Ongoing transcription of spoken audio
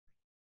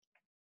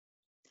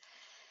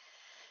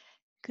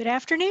Good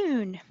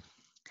afternoon.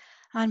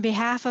 On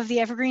behalf of the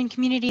Evergreen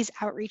Communities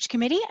Outreach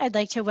Committee, I'd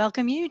like to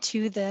welcome you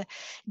to the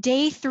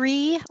Day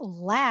 3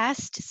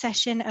 last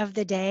session of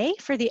the day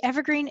for the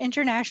Evergreen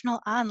International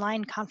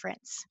Online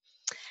Conference.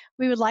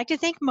 We would like to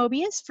thank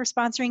Mobius for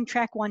sponsoring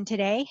Track 1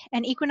 today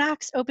and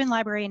Equinox Open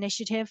Library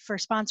Initiative for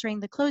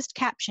sponsoring the closed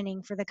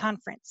captioning for the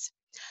conference.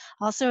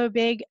 Also a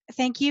big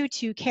thank you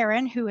to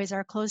Karen, who is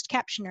our closed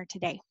captioner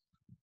today.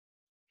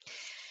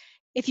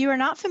 If you are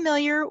not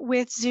familiar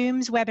with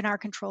Zoom's webinar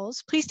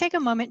controls, please take a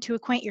moment to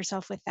acquaint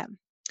yourself with them.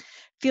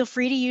 Feel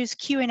free to use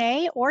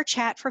Q&A or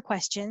chat for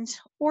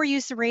questions, or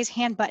use the raise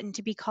hand button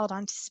to be called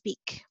on to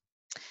speak.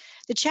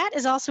 The chat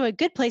is also a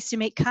good place to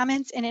make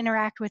comments and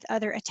interact with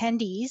other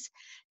attendees.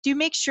 Do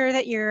make sure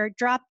that your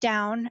drop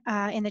down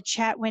in the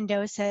chat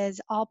window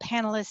says all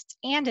panelists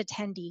and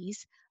attendees.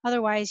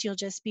 Otherwise, you'll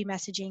just be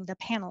messaging the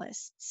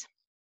panelists.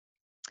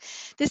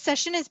 This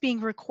session is being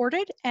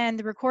recorded, and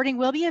the recording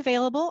will be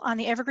available on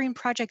the Evergreen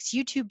Project's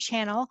YouTube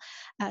channel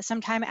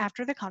sometime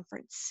after the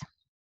conference.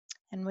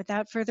 And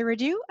without further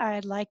ado,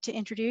 I'd like to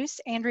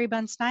introduce Andrea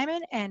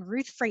Bunn-Snyman and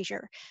Ruth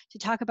Frazier to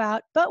talk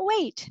about, but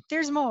wait,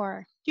 there's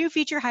more, new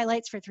feature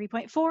highlights for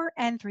 3.4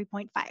 and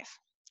 3.5.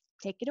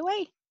 Take it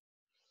away.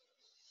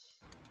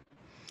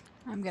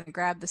 I'm going to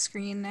grab the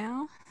screen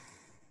now.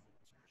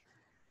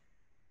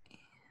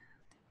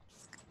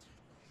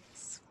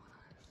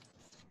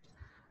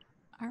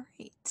 All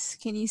right,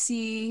 can you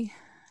see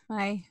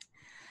my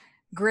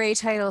gray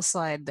title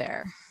slide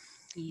there?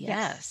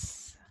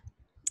 Yes.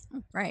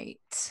 All right.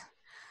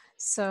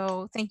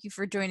 So thank you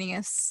for joining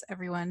us,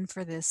 everyone,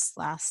 for this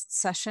last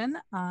session.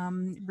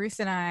 Ruth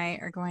and I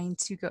are going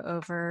to go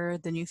over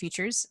the new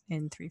features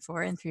in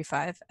 3.4 and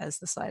 3.5, as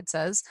the slide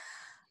says.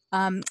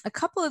 A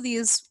couple of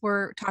these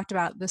were talked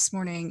about this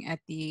morning at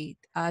the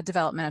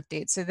development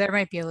update, so there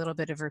might be a little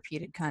bit of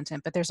repeated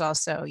content, but there's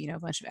also, a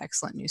bunch of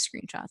excellent new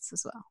screenshots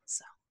as well.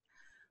 So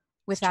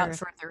without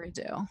further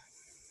ado,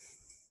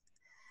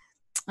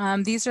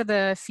 these are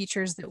the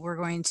features that we're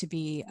going to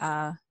be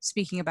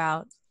speaking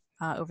about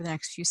over the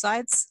next few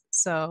slides.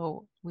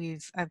 So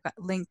I've got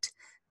linked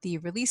the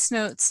release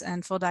notes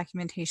and full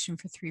documentation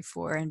for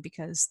 3.4, and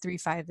because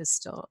 3.5 is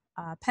still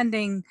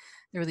pending,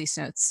 the release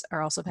notes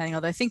are also pending,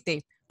 although I think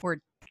they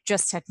were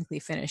just technically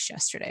finished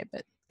yesterday,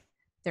 but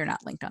they're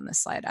not linked on this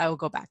slide. I will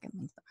go back and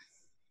link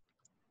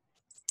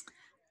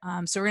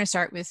them. So we're going to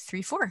start with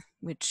 3.4,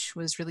 which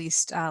was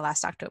released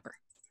last October.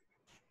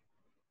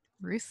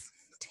 Ruth,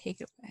 take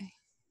it away.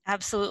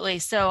 Absolutely.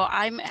 So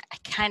I'm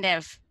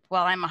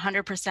I'm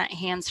 100%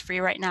 hands-free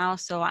right now,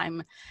 so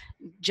I'm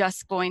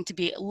just going to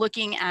be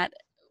looking at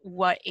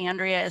what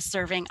Andrea is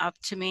serving up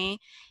to me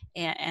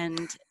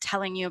and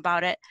telling you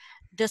about it.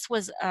 This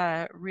was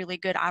a really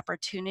good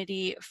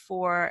opportunity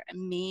for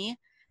me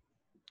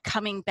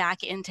coming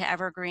back into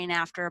Evergreen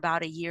after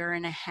about 1.5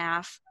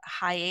 years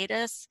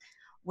hiatus,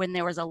 when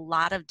there was a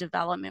lot of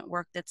development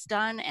work that's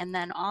done, and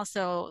then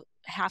also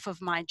half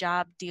of my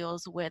job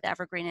deals with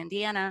Evergreen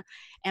Indiana,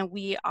 and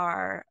we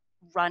are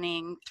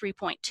running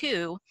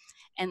 3.2,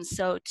 and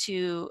so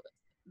to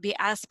be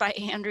asked by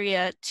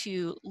Andrea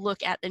to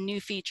look at the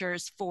new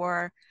features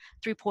for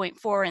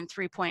 3.4 and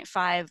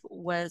 3.5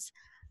 was,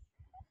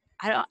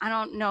 I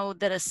don't know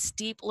that a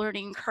steep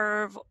learning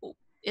curve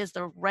is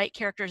the right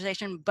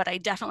characterization, but I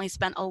definitely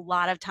spent a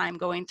lot of time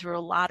going through a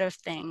lot of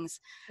things.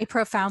 A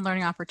profound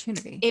learning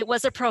opportunity. It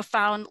was a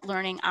profound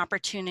learning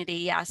opportunity,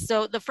 yes.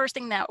 So the first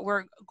thing that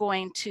we're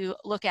going to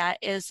look at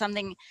is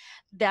something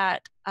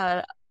that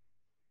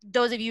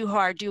those of you who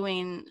are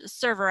doing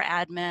server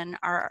admin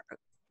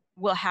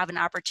will have an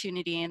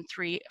opportunity in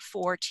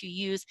 3.4 to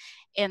use,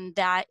 and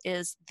that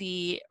is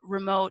the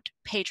remote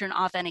patron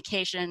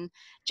authentication.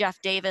 Jeff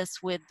Davis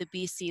with the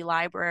BC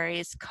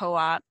Libraries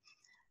Co-op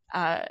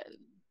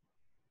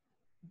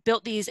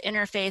built these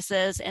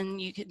interfaces, and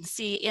you can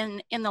see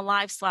in the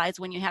live slides,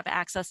 when you have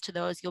access to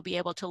those, you'll be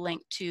able to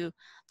link to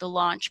the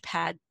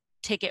Launchpad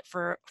ticket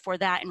for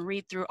that and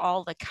read through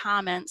all the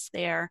comments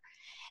there.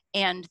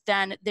 And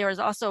then there is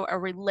also a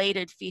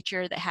related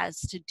feature that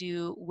has to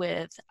do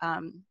with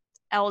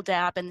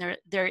LDAP, and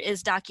there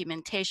is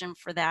documentation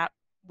for that,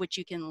 which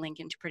you can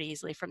link into pretty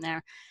easily from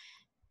there.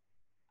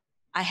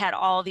 I had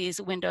all these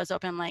windows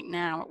open, like,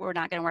 now we're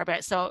not going to worry about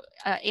it. So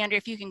Andrea,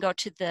 if you can go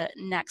to the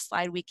next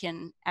slide, we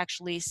can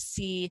actually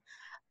see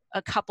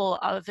a couple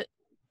of,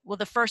 well,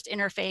 the first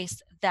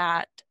interface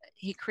that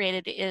he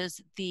created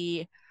is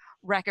the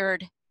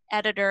record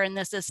editor, and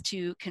this is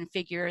to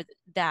configure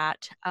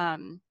that,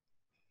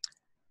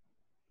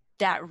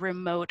 that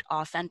remote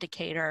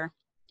authenticator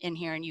in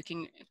here, and you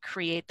can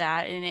create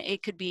that, and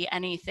it could be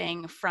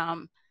anything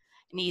from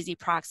an easy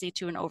proxy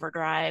to an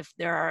overdrive.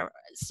 There are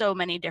so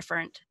many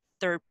different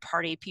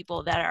third-party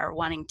people that are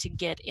wanting to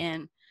get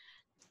in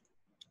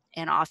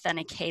and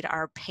authenticate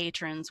our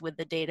patrons with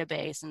the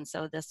database, and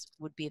so this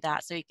would be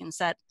that. So you can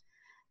set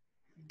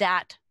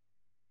that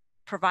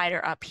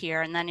provider up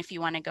here, and then if you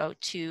want to go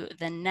to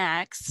the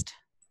next,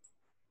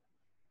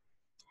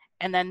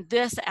 and then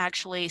this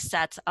actually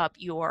sets up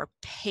your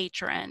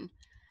patron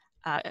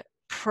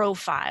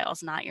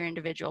profiles, not your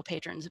individual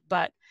patrons,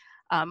 but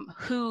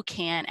who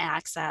can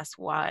access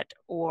what,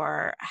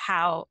 or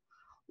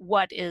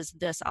what is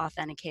this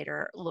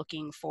authenticator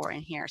looking for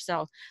in here.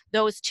 So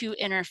those two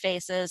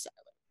interfaces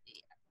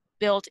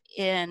built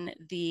in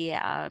the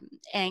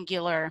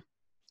Angular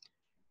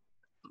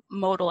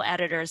modal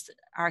editors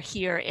are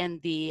here in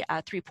the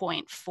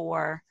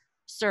 3.4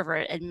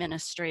 server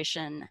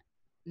administration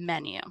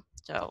menu.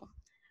 So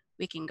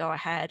we can go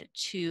ahead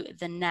to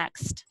the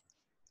next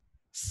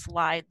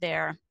slide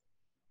there.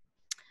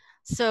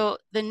 So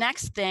the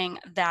next thing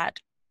that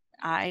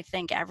I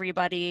think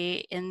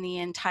everybody in the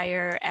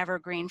entire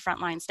Evergreen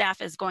frontline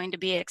staff is going to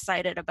be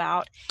excited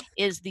about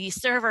is the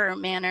server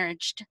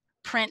managed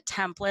print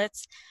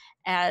templates.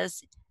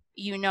 As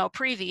you know,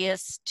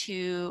 previous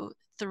to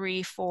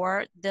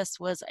 3.4, this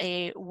was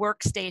a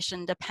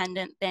workstation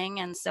dependent thing.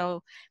 And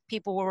so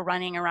people were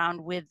running around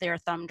with their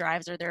thumb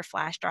drives or their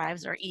flash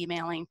drives or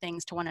emailing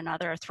things to one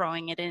another or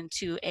throwing it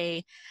into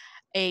a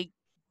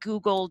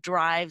Google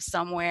Drive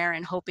somewhere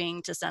and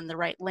hoping to send the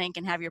right link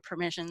and have your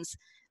permissions.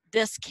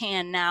 This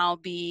can now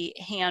be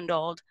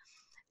handled,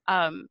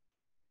 well,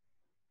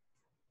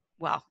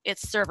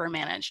 it's server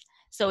managed.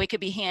 So it could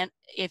be,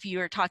 if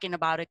you're talking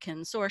about a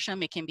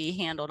consortium, it can be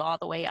handled all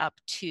the way up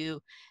to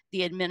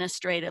the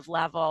administrative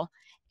level,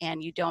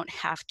 and you don't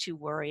have to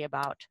worry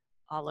about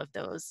all of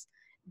those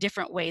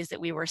different ways that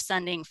we were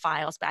sending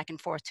files back and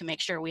forth to make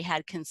sure we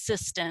had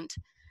consistent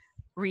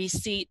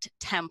receipt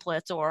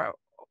templates or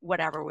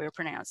whatever we were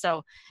pronounced.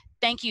 So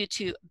thank you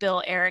to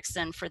Bill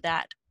Erickson for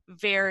that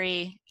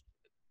very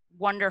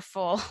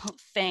wonderful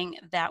thing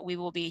that we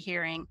will be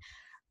hearing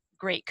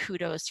great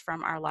kudos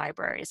from our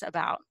libraries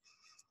about.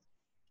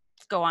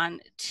 Let's go on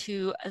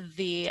to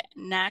the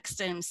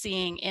next. I'm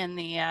seeing in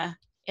the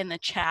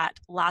chat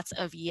lots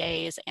of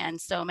yays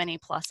and so many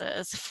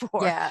pluses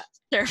for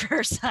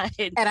server side.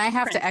 And I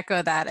have print. to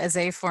echo that as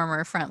a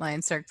former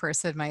frontline circ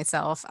person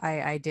myself.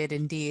 I did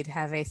indeed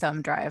have a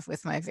thumb drive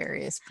with my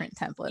various print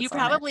templates. You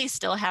probably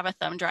still have a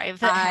thumb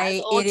drive that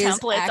has old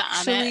templates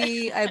on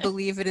it. I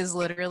believe it is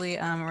literally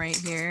right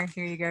here.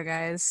 Here you go,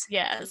 guys.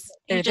 Yes,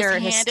 you just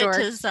hand it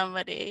to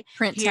somebody.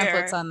 Print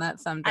templates on that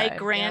thumb drive. I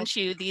grant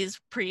you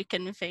these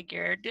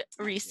pre-configured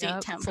receipt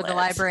templates. For the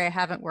library, I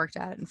haven't worked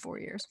at it in 4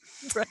 years.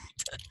 Right.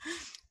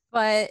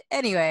 But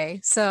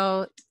anyway,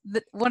 so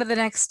one of the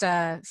next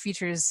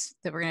features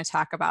that we're going to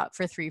talk about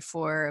for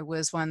 3.4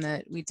 was one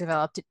that we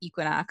developed at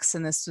Equinox,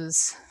 and this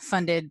was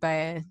funded by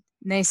a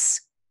nice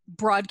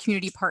broad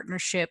community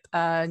partnership,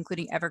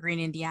 including Evergreen,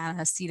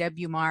 Indiana,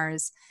 CW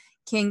Mars,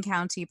 King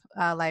County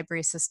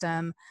Library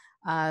System,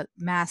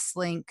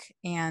 MassLink,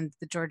 and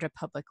the Georgia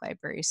Public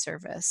Library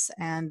Service.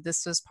 And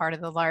this was part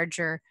of the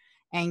larger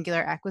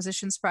Angular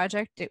Acquisitions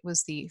Project. It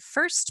was the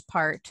first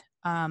part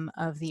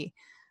of the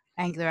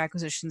Angular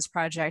Acquisitions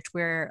Project,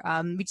 where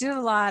we did a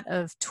lot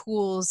of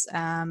tools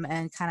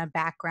and kind of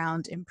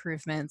background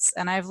improvements.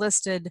 And I've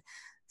listed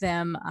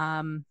them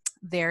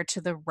there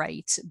to the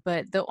right,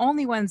 but the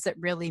only ones that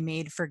really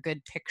made for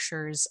good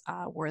pictures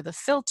were the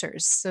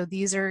filters. So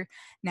these are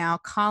now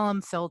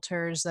column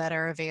filters that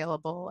are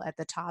available at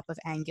the top of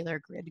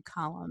Angular grid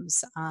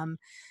columns.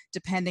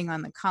 Depending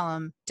on the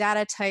column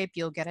data type,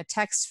 you'll get a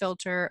text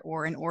filter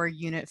or an org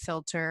unit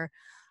filter,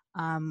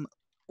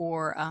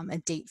 or a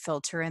date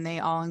filter, and they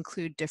all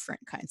include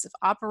different kinds of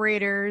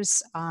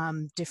operators,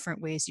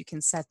 different ways you can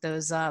set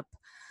those up.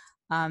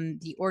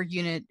 The org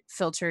unit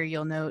filter,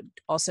 you'll note,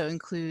 also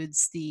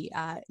includes the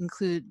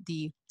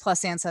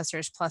plus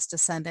ancestors plus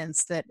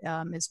descendants that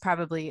is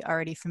probably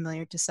already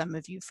familiar to some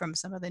of you from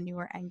some of the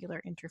newer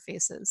Angular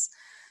interfaces.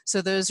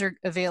 So those are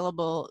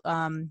available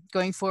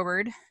going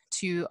forward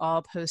to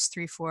all post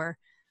 3.4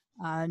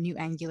 new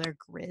Angular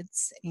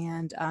grids.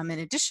 And in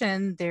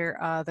addition,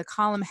 the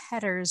column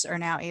headers are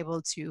now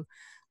able to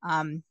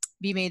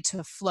be made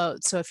to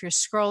float. So if you're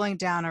scrolling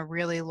down a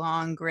really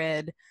long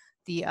grid,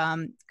 the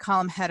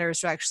column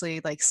headers will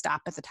actually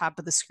stop at the top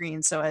of the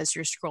screen. So as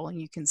you're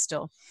scrolling, you can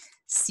still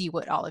see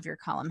what all of your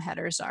column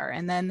headers are.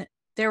 And then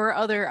there were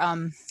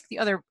the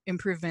other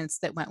improvements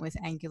that went with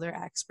Angular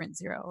Sprint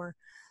 0 are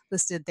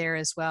listed there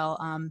as well.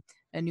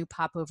 A new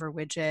popover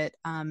widget,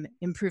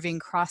 improving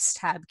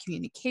cross-tab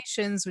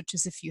communications, which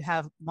is if you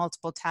have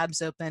multiple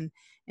tabs open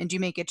and you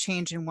make a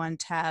change in one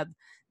tab,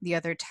 the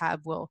other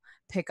tab will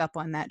pick up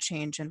on that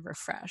change and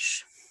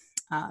refresh.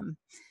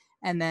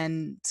 And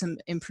then some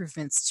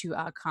improvements to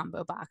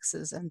combo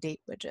boxes and date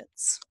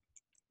widgets.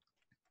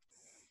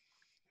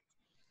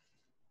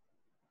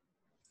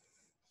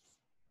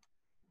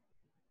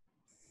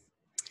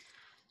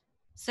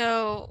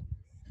 So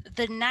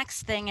the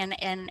next thing,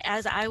 and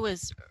as I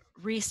was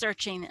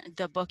researching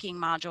the booking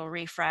module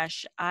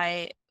refresh,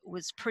 I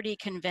was pretty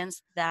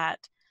convinced that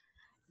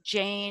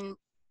Jane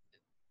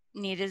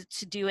needed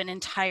to do an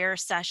entire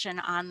session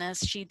on this.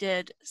 She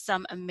did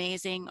some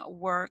amazing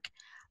work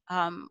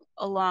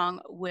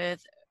along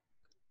with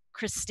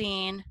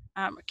Christine.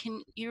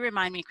 Can you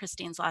remind me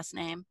Christine's last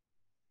name?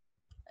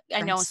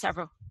 I know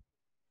several.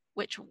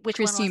 Which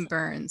Christine one was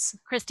Burns.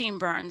 Christine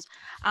Burns.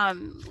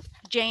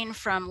 Jane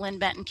from Lynn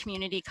Benton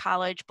Community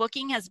College.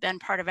 Booking has been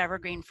part of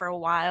Evergreen for a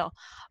while,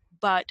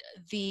 but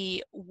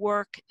the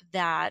work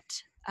that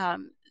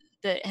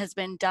that has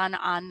been done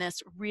on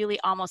this really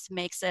almost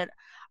makes it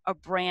a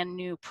brand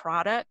new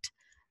product.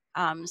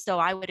 So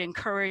I would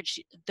encourage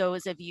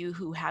those of you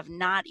who have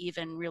not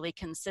even really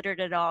considered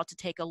it all to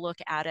take a look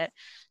at it.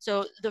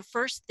 So the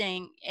first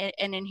thing,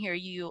 and in here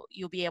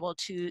you'll be able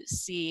to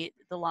see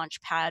the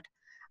Launchpad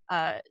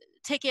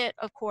ticket,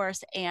 of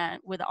course,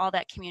 and with all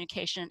that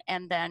communication,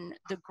 and then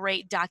the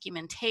great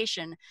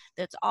documentation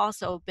that's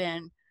also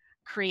been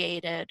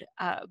created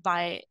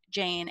by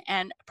Jane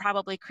and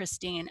probably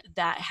Christine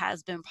that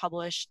has been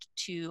published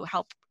to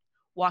help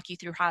walk you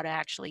through how to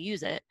actually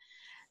use it.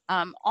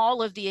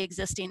 All of the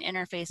existing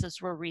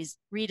interfaces were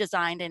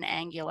redesigned in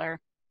Angular.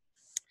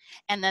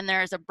 And then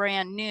there's a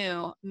brand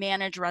new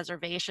manage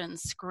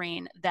reservations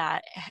screen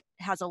that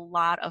has a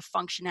lot of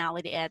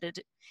functionality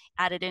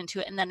added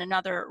into it. And then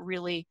another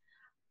really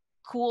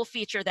cool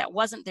feature that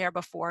wasn't there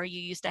before,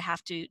 you used to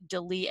have to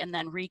delete and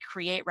then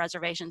recreate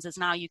reservations, is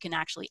now you can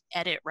actually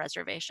edit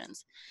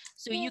reservations.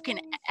 So you can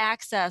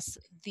access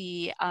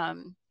the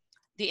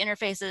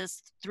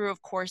interfaces through,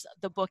 of course,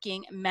 the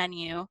booking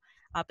menu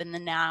up in the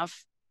nav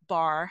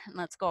bar. And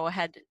let's go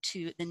ahead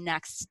to the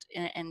next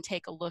and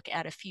take a look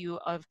at a few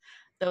of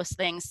those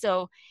things.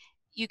 So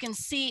you can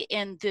see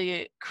in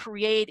the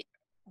create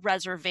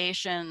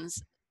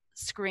reservations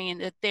screen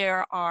that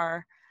there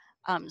are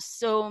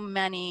so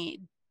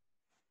many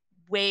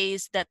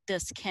ways that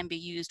this can be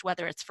used,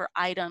 whether it's for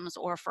items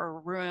or for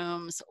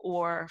rooms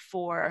or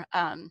for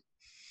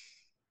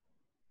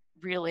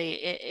really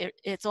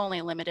it's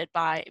only limited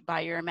by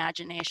your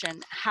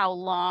imagination how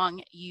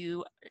long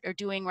you are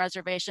doing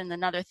reservation.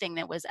 Another thing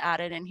that was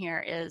added in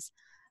here is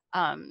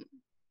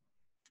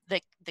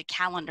the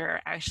calendar.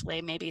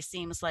 Actually maybe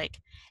seems like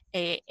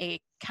a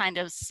kind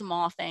of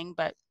small thing,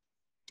 but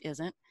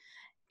isn't.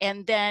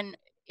 And then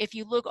if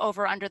you look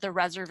over under the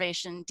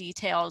reservation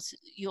details,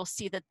 you'll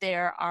see that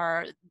there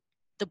are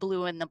the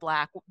blue and the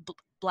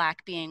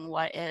black being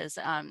what is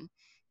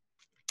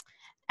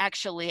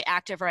actually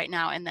active right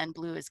now, and then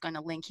blue is going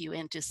to link you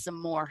into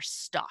some more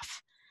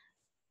stuff.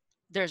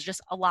 There's just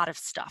a lot of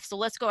stuff. So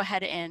let's go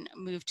ahead and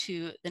move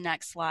to the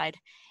next slide,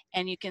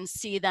 and you can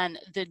see then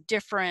the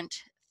different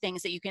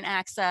things that you can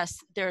access.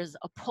 There's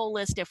a pull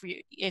list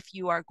if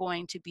you are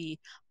going to be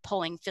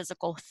pulling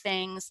physical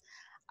things.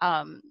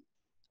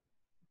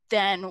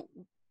 Then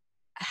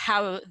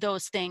how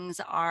those things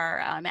are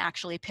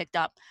actually picked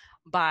up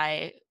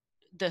by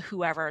the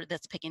whoever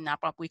that's picking that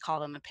up. We call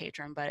them a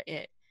patron, but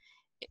it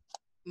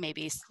may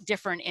be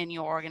different in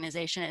your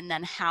organization. And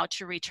then how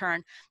to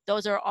return.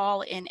 Those are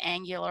all in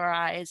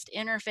angularized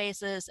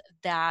interfaces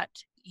that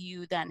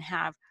you then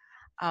have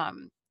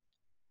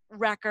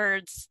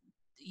records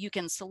you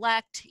can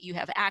select. You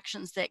have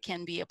actions that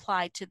can be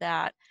applied to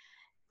that,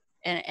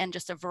 and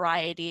just a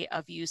variety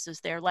of uses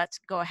there. Let's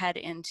go ahead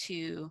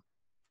into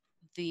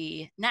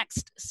the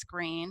next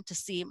screen to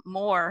see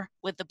more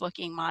with the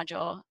booking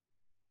module.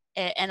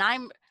 And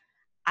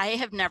I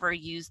have never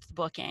used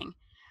booking.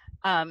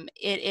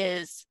 It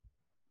is,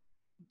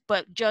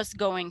 but just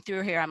going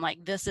through here, I'm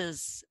like, this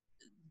is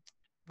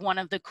one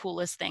of the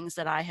coolest things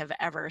that I have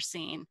ever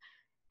seen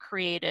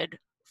created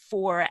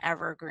for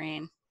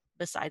Evergreen,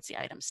 besides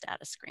the item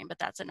status screen, but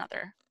that's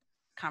another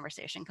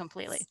conversation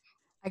completely.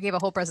 I gave a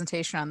whole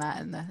presentation on that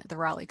in the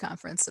Raleigh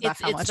conference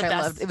about how much I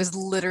loved. It was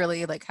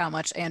literally like how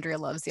much Andrea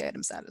loves the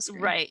item status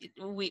screen. Right.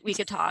 We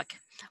could talk,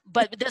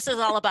 but this is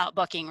all about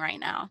booking right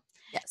now.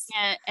 Yes.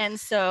 And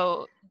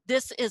so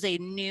this is a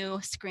new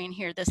screen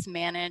here, this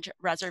manage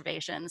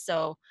reservation.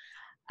 So,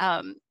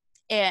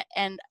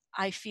 and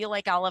I feel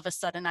like all of a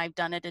sudden I've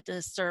done it a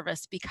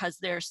disservice because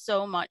there's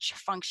so much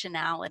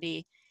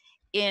functionality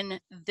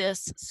in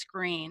this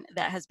screen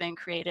that has been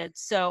created.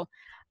 So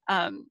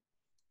I'm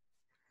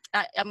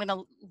going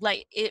to let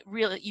it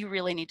you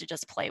really need to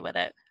just play with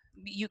it.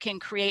 You can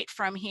create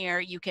from here,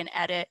 you can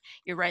edit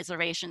your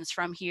reservations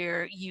from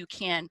here. You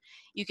can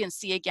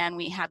see, again,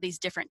 we have these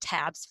different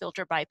tabs: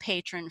 filter by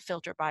patron,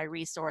 filter by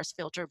resource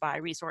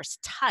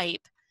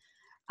type.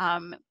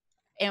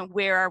 And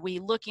where are we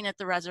looking at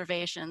the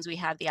reservations? We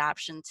have the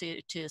option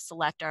to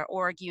select our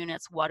org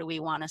units. What do we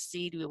want to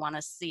see? Do we want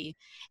to see?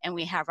 And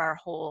we have our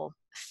whole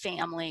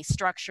family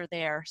structure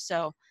there.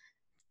 So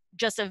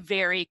just a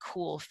very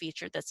cool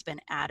feature that's been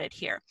added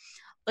here.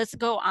 Let's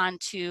go on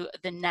to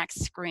the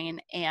next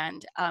screen.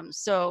 And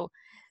so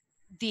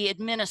the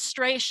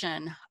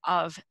administration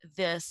of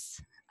this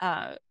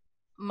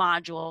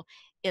module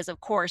is,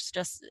 of course,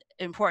 just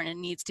important. It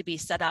needs to be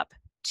set up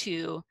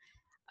to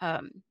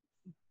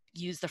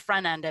use the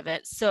front end of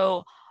it.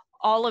 So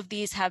all of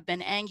these have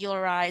been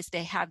angularized.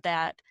 They have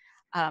that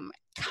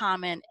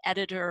common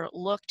editor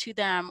look to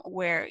them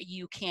where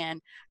you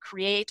can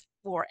create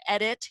or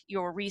edit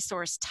your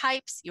resource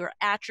types, your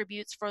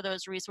attributes for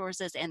those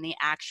resources, and the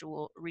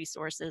actual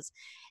resources.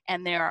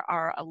 And there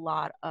are a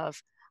lot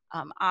of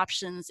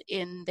options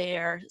in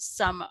there,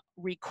 some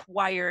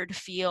required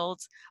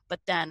fields, but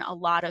then a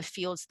lot of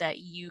fields that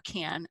you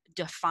can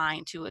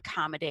define to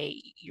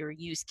accommodate your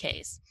use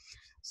case.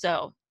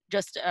 So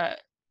just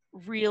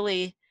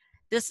really,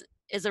 this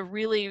is a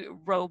really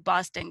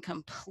robust and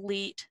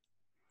complete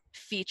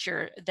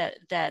feature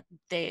that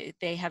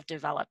they have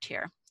developed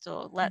here.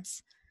 So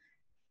let's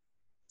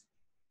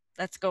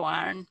go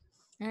on.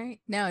 All right.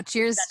 No,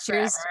 cheers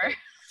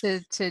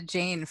to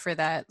Jane for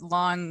that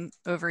long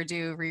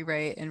overdue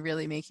rewrite and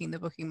really making the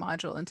booking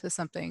module into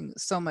something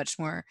so much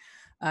more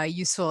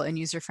useful and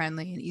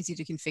user-friendly and easy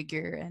to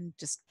configure and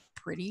just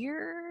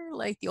prettier.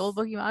 Like the old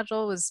booking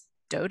module was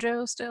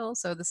Dojo still.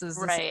 So this is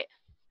Right.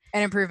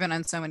 an improvement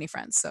on so many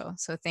fronts. So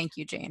thank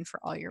you, Jane, for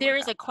all your work. There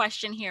is a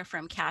question here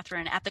from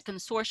Catherine. At the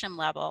consortium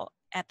level,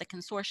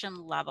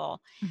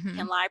 Mm-hmm.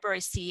 can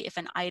libraries see if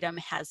an item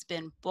has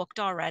been booked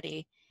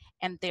already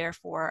and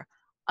therefore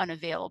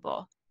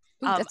unavailable?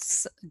 Ooh,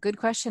 that's a good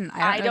question.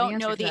 I don't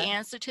know know the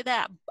answer to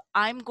that.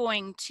 I'm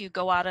going to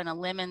go out on a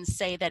limb and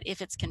say that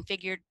if it's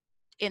configured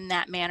in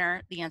that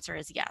manner, the answer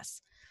is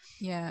yes.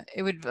 Yeah,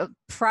 it would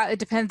it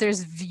depends.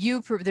 There's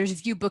view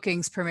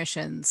bookings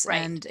permissions, Right.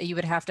 and you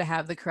would have to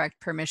have the correct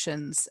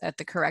permissions at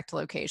the correct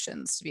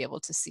locations to be able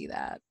to see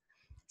that.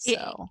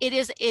 So it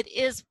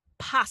is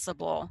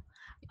possible,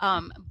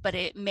 but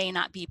it may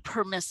not be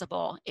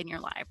permissible in your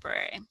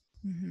library.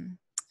 Mm-hmm.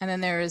 And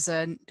then there is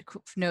a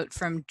note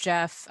from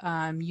Jeff,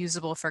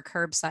 usable for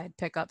curbside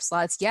pickup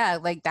slots. Yeah,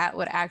 like that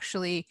would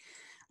actually,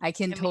 I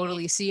can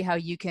totally see how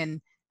you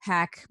can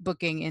hack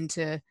booking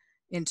into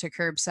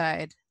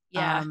curbside.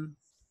 Yeah.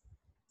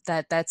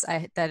 That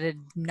had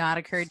not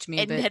occurred to me.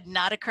 It but had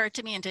not occurred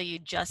to me until you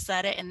just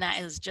said it, and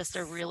that is just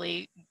a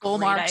really full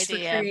great marks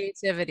idea. For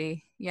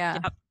creativity. Yeah.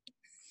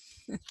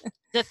 Yep.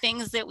 The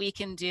things that we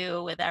can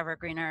do with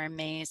Evergreen are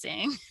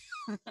amazing.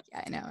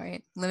 Yeah, I know,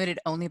 right? Limited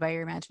only by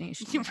your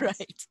imagination. Yes.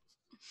 Right.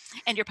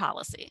 And your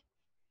policy.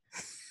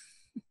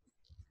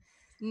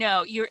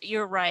 No,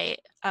 you're right,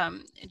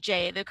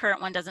 Jay. The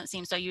current one doesn't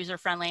seem so user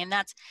friendly, and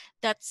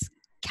that's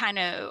kind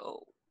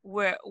of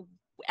where,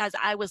 as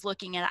I was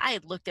looking at it, I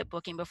had looked at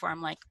booking before.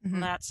 I'm like,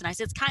 Mm-hmm. That's nice.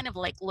 It's kind of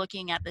like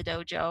looking at the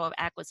dojo of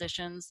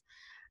acquisitions,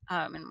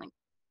 and I'm like,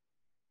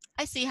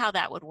 I see how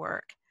that would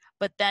work,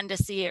 but then to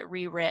see it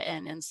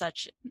rewritten in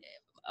such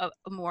a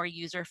more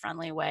user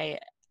friendly way,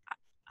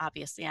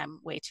 obviously, I'm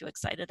way too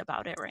excited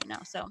about it right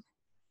now. So,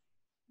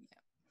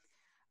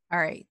 all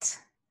right,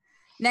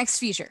 next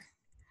feature.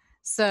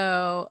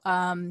 So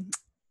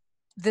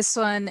this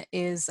one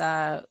is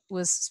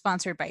was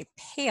sponsored by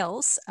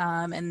Pales,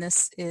 and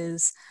this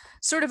is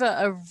sort of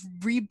a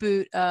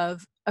reboot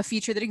of a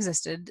feature that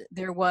existed.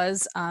 There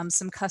was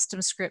some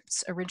custom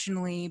scripts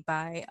originally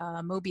by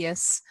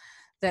Mobius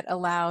that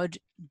allowed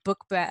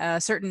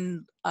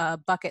certain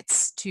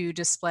buckets to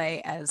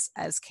display as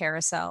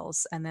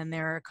carousels, and then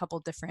there are a couple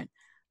different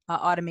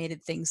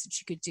automated things that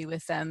you could do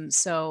with them.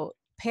 So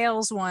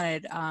Pales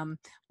wanted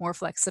more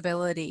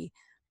flexibility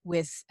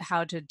with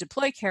how to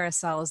deploy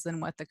carousels than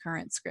what the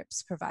current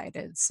scripts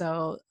provided.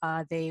 So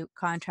they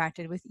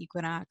contracted with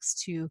Equinox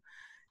to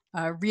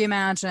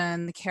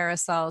reimagine the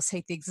carousels,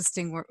 take the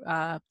existing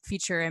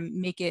feature and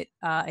make it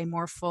a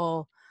more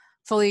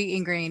fully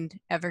ingrained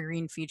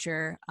Evergreen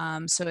feature.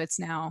 So it's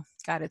now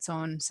got its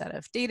own set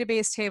of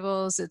database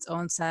tables, its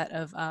own set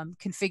of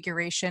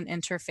configuration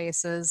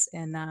interfaces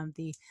in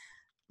the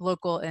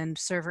local and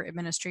server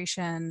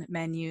administration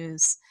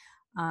menus.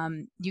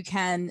 You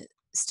can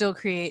still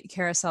create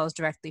carousels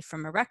directly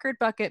from a record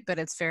bucket, but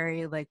it's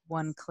very like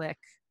one click.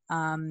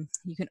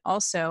 You can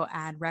also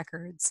add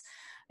records.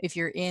 If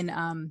you're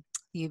in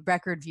the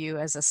record view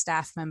as a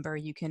staff member,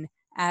 you can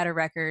add a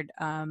record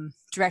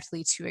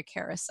directly to a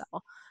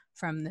carousel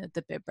from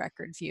the bib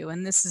record view.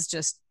 And this is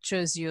just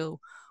shows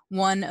you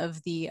one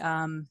of the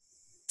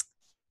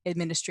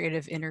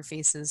administrative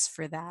interfaces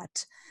for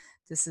that.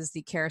 This is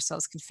the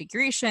carousel's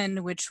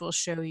configuration, which will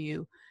show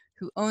you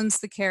who owns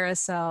the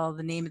carousel,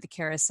 the name of the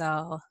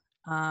carousel,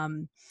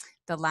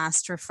 the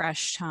last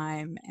refresh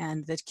time,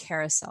 and the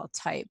carousel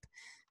type.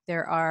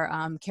 There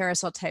are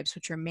carousel types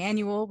which are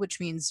manual,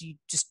 which means you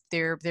just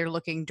they're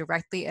looking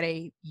directly at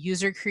a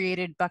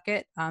user-created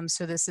bucket.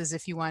 So this is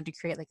if you wanted to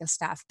create like a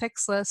staff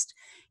picks list,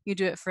 you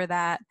do it for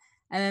that.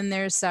 And then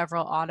there's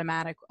several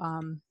automatic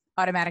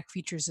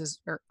features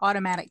or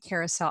automatic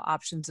carousel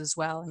options as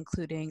well,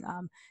 including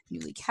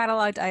newly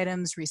cataloged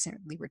items,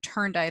 recently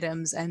returned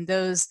items, and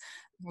those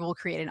will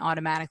create an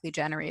automatically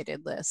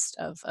generated list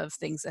of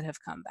things that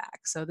have come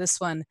back. So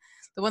this one,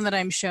 the one that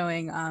I'm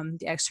showing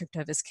the excerpt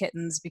of is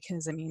kittens,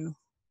 because I mean,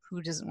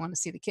 who doesn't want to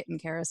see the kitten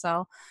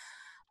carousel?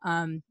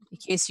 In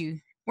case you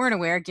weren't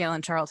aware,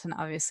 Galen Charlton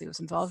obviously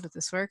was involved with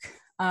this work.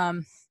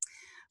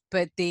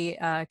 But the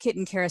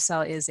kitten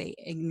carousel is an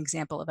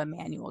example of a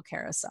manual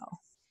carousel.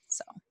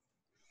 So.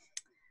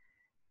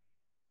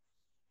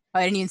 Oh,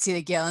 I didn't even see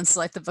that Galen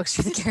select the books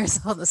for the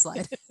carousel on the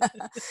slide.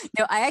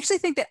 No, I actually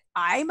think that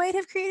I might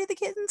have created the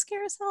kittens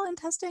carousel in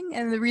testing.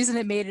 And the reason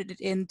it made it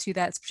into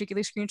that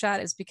particular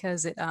screenshot is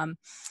because it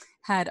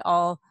had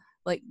all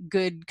like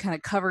good kind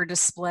of cover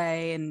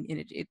display, and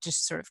it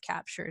just sort of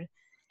captured.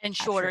 And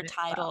shorter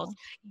titles. Well.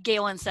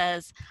 Galen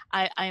says,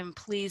 I am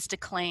pleased to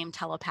claim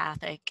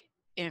telepathic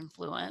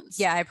influence.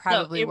 Yeah, I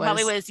probably it was.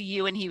 probably was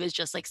you, and he was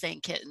just like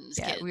saying kittens,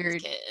 Yeah,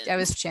 kittens, I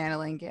kittens. was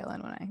channeling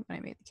Galen when I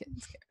made the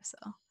kittens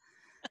carousel.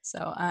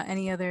 So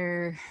any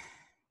other?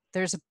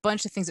 There's a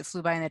bunch of things that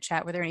flew by in the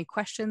chat. Were there any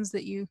questions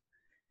that you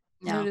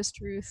noticed,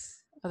 Ruth?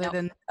 Other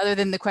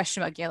than the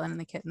question about Galen and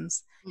the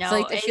kittens. No,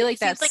 I feel like it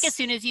that's seems like as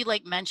soon as you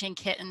like mention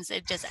kittens,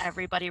 it just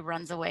everybody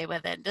runs away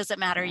with it. Doesn't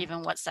matter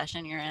even what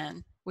session you're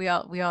in. We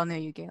all know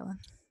you, Galen.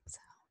 So.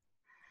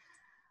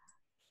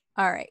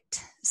 All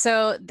right,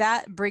 so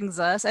that brings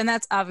us, and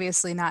that's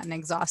obviously not an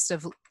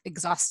exhaustive.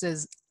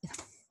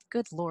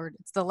 Good Lord,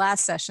 it's the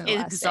last session, the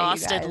last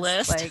day, you guys.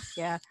 List. Like,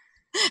 yeah,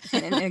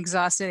 an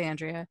exhausted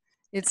Andrea.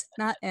 It's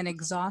not an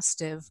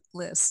exhaustive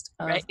list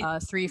of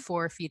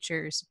 3-4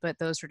 features, but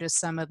those were just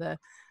some of the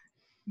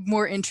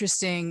more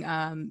interesting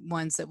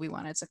ones that we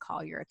wanted to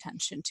call your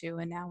attention to.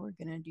 And now we're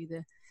going to do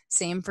the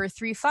same for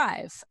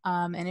 3.5.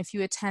 And if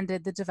you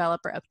attended the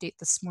developer update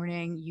this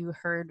morning, you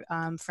heard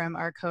from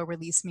our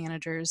co-release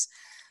managers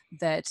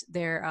that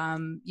they're,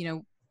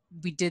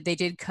 they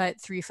did cut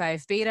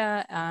 3.5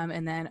 beta,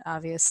 and then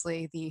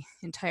obviously the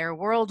entire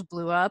world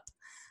blew up.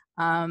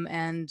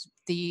 And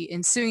the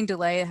ensuing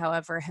delay,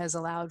 however, has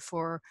allowed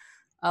for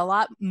a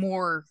lot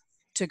more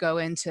to go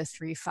into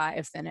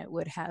 3.5 than it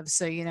would have.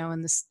 So,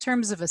 in this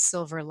terms of a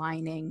silver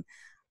lining,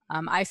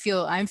 I'm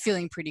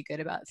feeling pretty good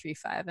about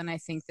 3.5, and I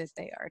think that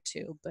they are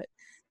too. But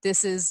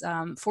this is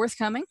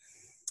forthcoming,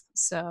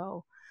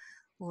 so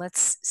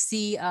let's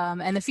see.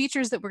 And the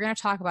features that we're going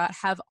to talk about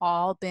have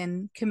all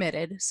been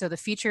committed. So the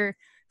feature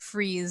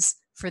freeze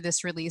for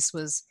this release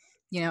was,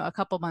 a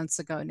couple months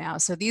ago now.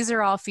 So these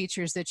are all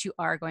features that you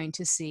are going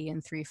to see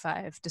in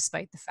 3.5,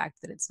 despite the fact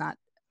that it's not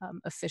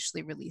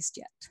officially released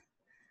yet.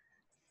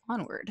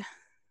 Onward.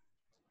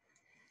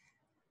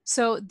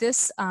 So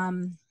this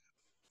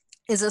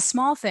is a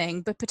small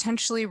thing, but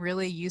potentially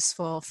really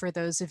useful for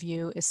those of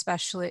you,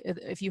 especially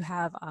if you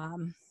have,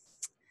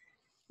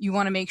 you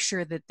want to make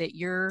sure that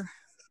your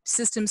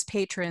systems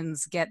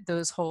patrons get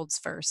those holds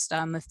first.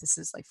 If this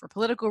is like for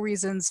political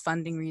reasons,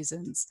 funding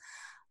reasons,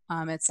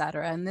 et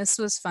cetera. And this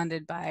was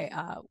funded by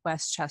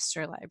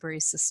Westchester Library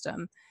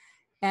System.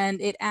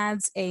 And it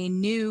adds a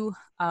new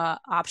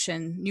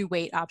new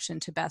weight option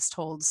to best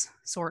holds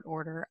sort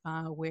order,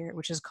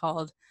 which is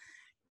called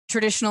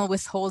traditional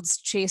withholds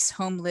chase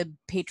home lib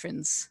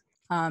patrons.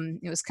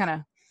 It was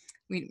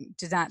we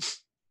did not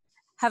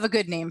have a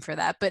good name for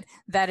that, but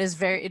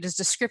it is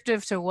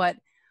descriptive to what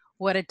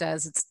it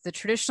does. It's the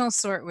traditional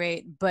sort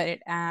weight, but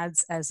it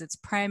adds as its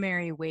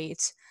primary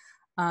weight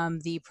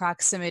the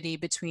proximity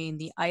between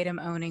the item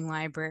owning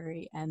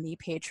library and the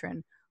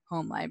patron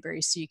home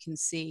library. So you can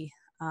see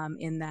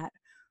in that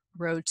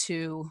row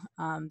 2,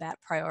 that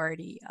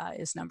priority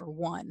is number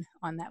 1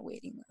 on that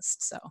waiting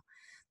list. So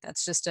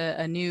that's just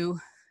a new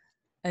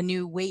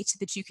weight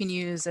that you can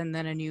use, and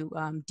then a new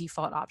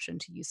default option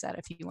to use that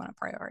if you want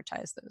to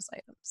prioritize those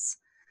items.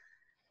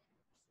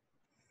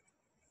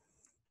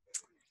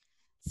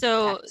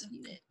 So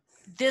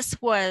this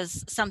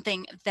was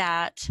something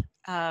that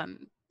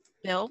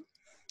Bill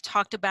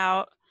talked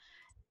about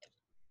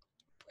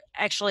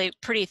actually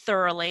pretty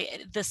thoroughly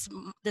this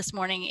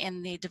morning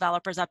in the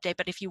developers update.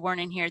 But if you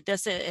weren't in here,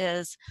 this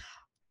is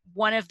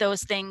one of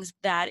those things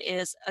that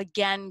is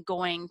again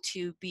going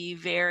to be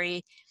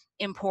very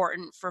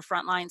important for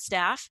frontline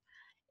staff,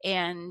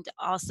 and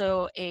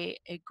also a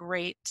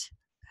great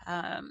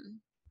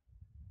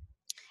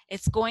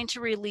it's going to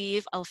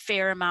relieve a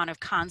fair amount of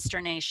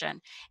consternation,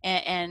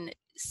 and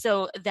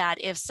so that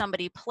if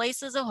somebody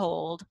places a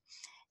hold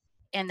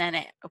and then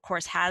it of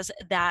course has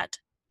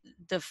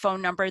the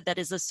phone number that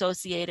is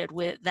associated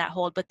with that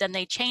hold, but then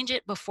they change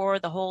it before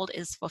the hold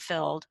is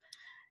fulfilled,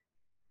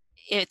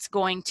 it's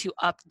going to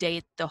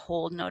update the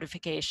hold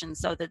notification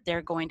so that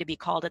they're going to be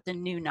called at the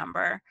new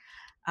number.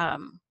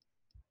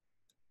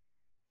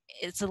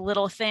 It's a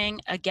little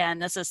thing. Again,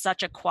 this is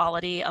such a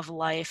quality of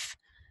life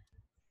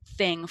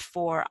thing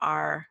for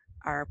our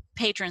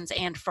patrons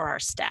and for our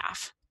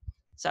staff.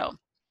 So,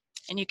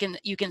 and you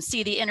can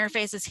see the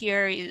interfaces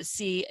here. You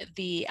see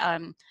the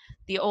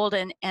old,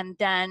 and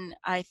then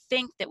I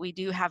think that we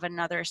do have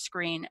another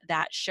screen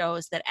that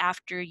shows that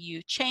after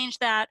you change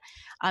that,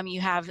 you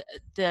have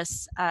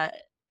this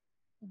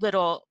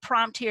little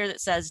prompt here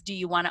that says, do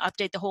you want to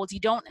update the holds?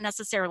 You don't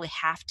necessarily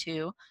have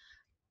to.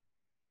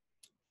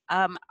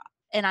 And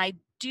I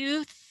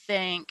do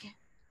think,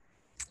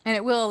 and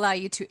it will allow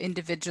you to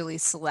individually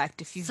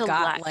select if you've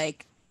got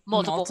like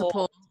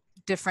multiple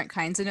different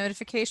kinds of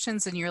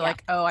notifications, and you're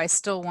like, oh, I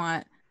still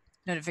want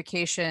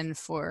notification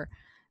for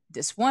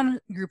this one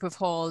group of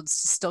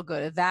holds to still go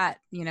to that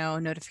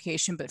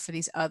notification, but for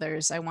these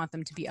others I want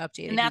them to be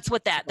updated. And that's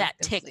what that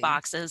tick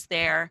box is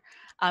there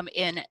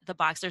in the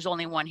box. There's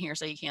only one here,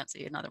 so you can't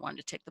see another one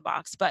to tick the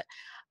box, but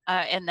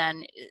and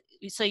then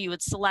so you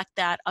would select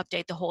that,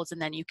 update the holds,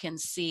 and then you can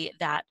see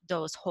that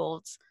those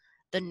holds,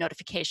 the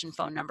notification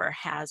phone number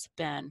has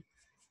been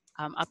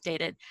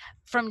updated.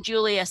 From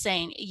Julia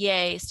saying,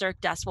 yay, Circ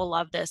Desk will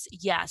love this.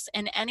 Yes,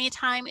 and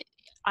anytime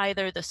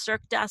either the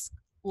Circ Desk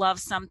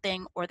loves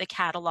something or the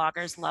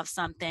catalogers love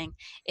something,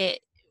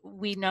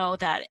 we know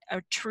that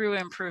a true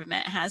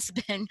improvement has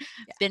been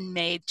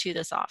made to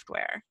the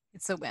software.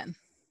 It's a win.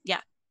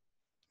 Yeah.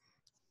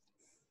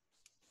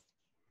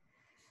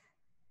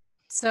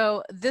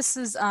 So this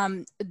is,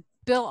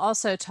 Bill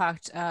also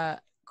talked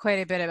quite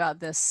a bit about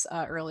this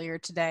earlier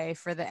today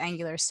for the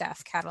Angular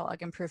staff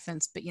catalog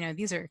improvements, but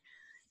these are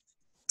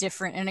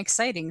different and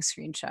exciting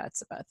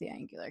screenshots about the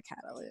Angular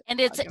catalog. And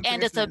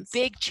it's a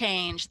big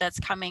change that's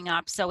coming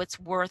up, so it's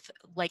worth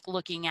like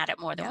looking at it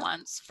more than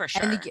once for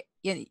sure. And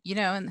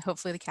and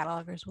hopefully the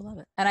catalogers will love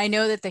it. And I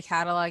know that the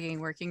cataloging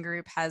working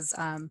group has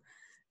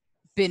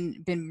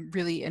been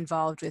really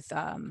involved with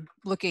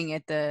looking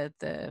at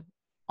the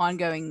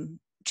ongoing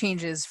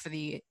changes for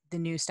the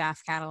new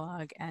staff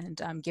catalog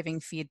and giving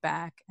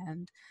feedback,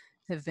 and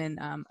have been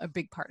a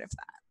big part of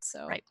that.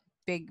 So right.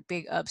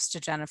 Big ups to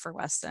Jennifer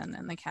Weston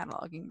and the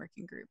cataloging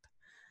working group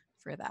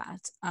for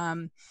that.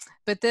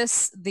 But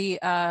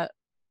the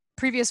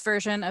previous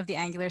version of the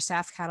Angular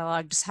staff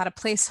catalog just had a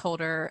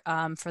placeholder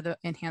for the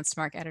enhanced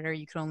mark editor.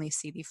 You could only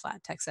see the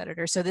flat text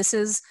editor. So this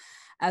is,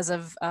 as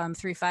of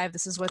 3.5,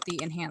 this is what the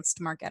enhanced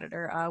mark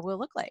editor will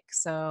look like.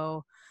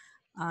 So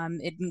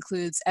it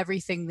includes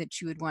everything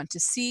that you would want to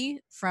see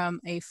from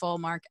a full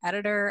mark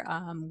editor,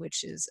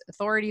 which is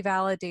authority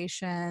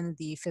validation,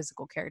 the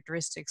physical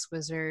characteristics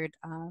wizard,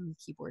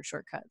 keyboard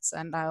shortcuts,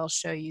 and I'll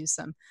show you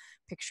some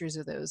pictures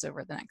of those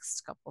over the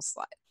next couple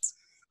slides.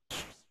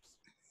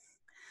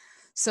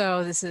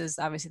 So this is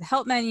obviously the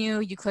help menu.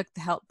 You click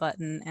the help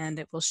button and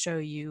it will show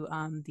you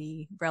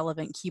the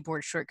relevant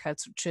keyboard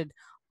shortcuts, which should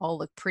all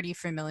look pretty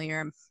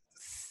familiar. I'm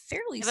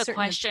fairly certain. I have a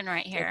question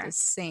right here. The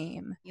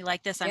same. You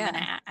like this? I'm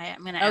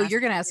gonna. Oh, you're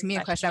gonna ask me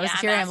a question. I was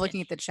here. I'm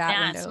looking at the chat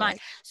window. It's mine.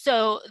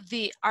 So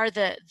the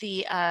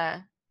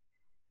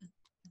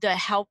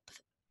help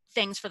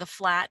things for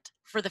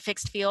the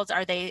fixed fields,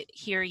 are they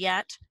here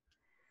yet?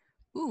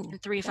 Ooh, in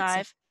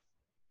 3.5.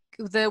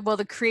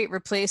 The create,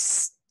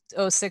 replace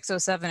 06,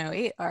 07,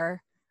 08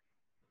 are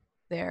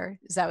there.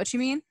 Is that what you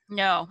mean?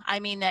 No, I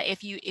mean that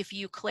if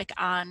you click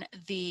on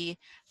the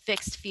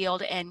fixed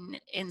field,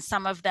 and in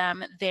some of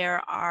them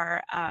there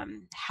are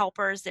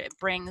helpers that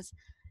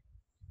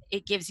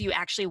it gives you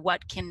actually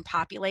what can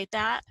populate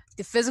that.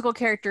 The physical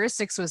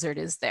characteristics wizard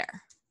is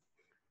there,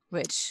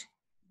 which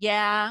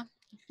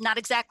not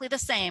exactly the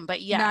same,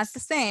 but yes, not the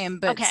same,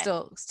 but okay.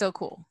 still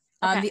cool.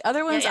 Okay. The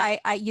other ones, I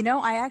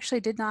actually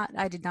did not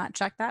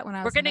check that when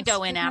I was. We're going to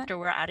go in after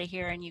we're out of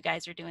here and you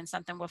guys are doing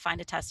something. We'll find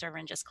a test server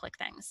and just click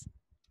things.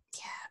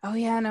 Yeah. Oh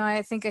yeah. No,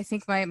 I think my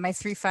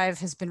 3.5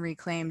 has been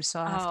reclaimed, so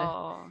I'll have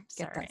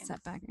to get that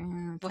set back.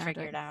 We'll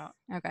figure it out.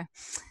 Okay.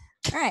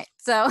 All right.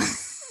 So.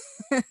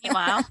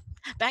 Meanwhile,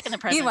 back in the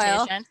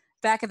presentation.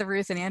 Back at the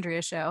Ruth and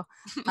Andrea show.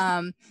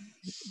 So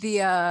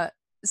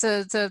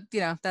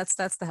that's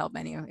the help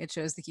menu. It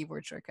shows the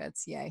keyboard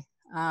shortcuts. Yay.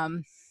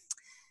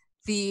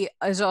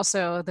 There's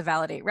also the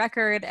validate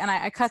record, and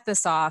I cut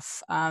this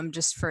off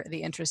just for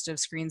the interest of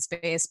screen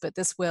space, but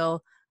this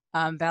will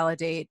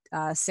validate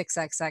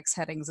 6xx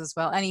headings as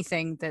well,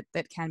 anything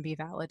that can be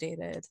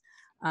validated.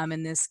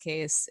 In this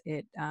case,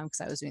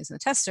 because I was doing this in the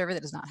test server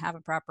that does not have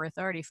a proper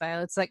authority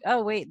file, it's like,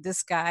 oh wait,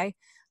 this guy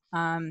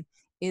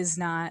is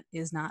not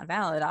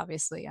valid.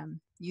 Obviously,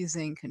 I'm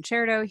using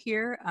Concerto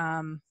here.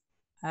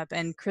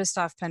 And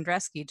Christoph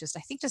Pendreski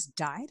I think just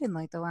died in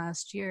like the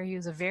last year. He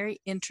was a very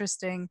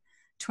interesting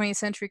 20th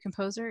century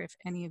composer, if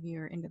any of you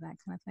are into that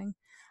kind of thing.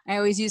 I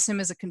always use him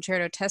as a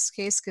Concerto test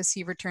case because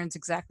he returns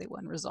exactly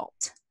one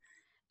result.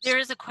 There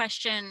is a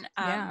question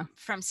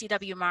from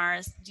CW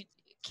Mars.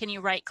 Can you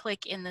right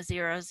click in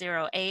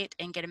the 008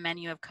 and get a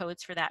menu of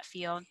codes for that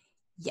field?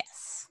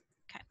 Yes.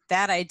 Okay.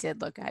 That I did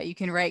look at. You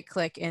can right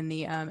click in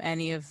the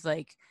any of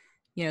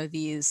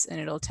these, and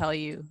it'll tell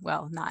you,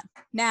 well, not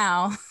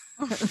now.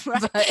 Right.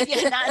 But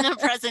not in the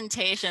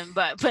presentation,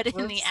 but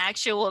in the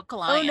actual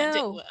client. Oh,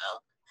 no. It will.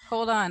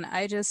 Hold on,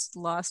 I just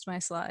lost my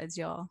slides,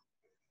 y'all.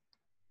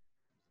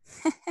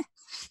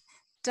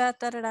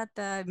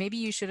 Maybe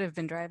you should have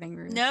been driving,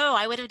 Ruth. No,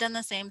 I would have done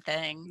the same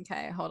thing.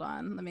 Okay, hold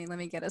on. Let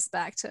me get us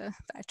back to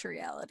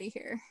reality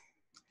here.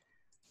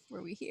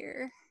 Were we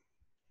here?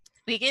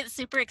 We get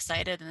super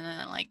excited and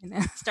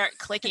then start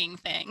clicking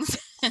things.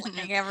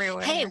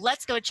 Everywhere. Hey,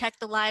 let's go check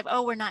the live.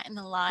 Oh, we're not in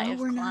the live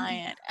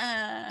client.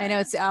 I know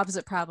it's the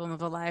opposite problem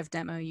of a live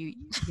demo. You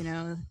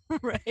know,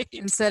 right.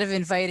 Instead of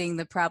inviting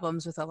the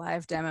problems with a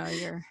live demo,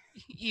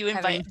 you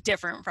invite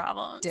different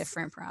problems.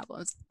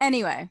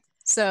 Anyway,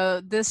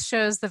 so this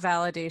shows the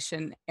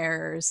validation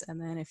errors, and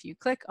then if you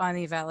click on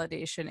the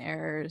validation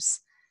errors,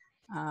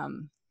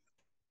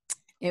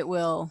 it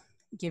will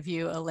give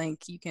you a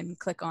link. You can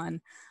click on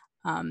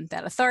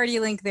that authority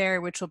link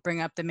there, which will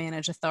bring up the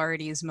manage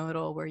authorities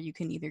modal, where you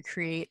can either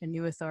create a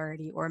new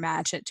authority or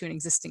match it to an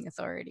existing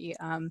authority.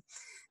 In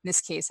this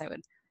case, I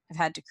would have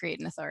had to create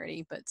an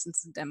authority, but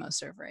since the demo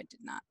server, I did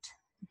not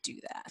do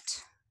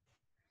that.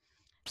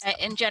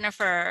 And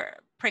Jennifer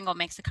Pringle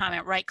makes a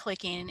comment, right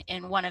clicking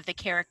in one of the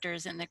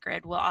characters in the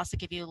grid will also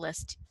give you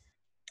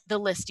the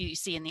list you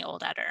see in the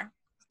old editor.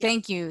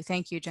 Thank you,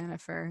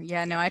 Jennifer.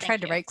 Yeah, no, I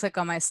tried to right click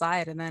on my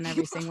slide and then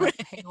everything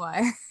went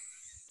haywire.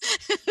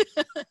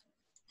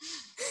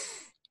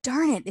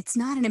 Darn it, it's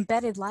not an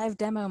embedded live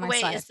demo. My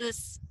Wait, slide is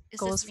this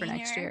goals for me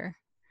next here?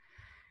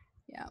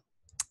 year.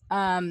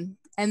 Yeah.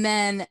 And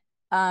then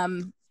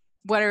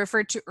what I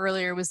referred to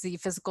earlier was the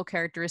physical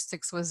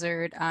characteristics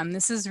wizard.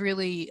 This is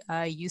really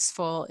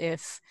useful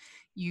if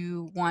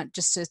you want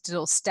just to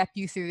it'll step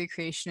you through the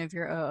creation of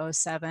your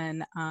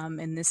 007.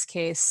 In this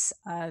case,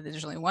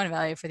 there's only one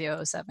value for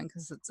the 007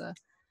 because it's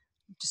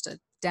just a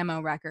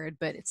demo record,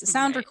 but it's a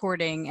sound Right.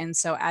 recording. And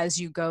so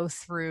as you go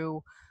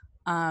through,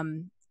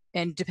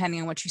 and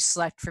depending on what you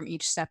select from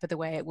each step of the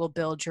way, it will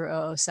build your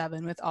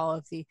 007 with all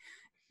of the,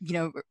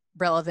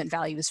 relevant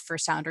values for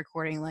sound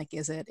recording. Like,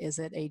 is it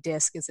a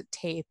disc? Is it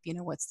tape?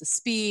 What's the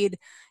speed?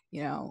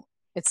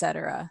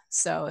 Etc.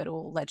 So it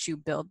will let you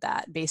build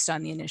that based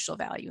on the initial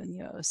value in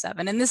the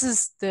 007. And this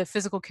is the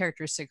physical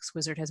characteristics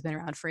wizard has been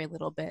around for a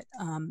little bit.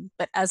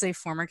 But as a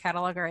former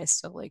cataloger, I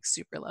still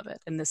super love it.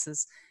 And this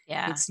is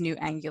its new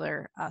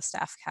Angular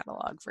staff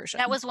catalog version.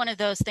 That was one of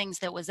those things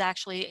that was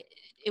actually,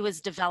 it was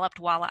developed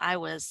while I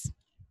was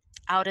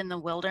out in the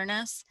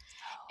wilderness.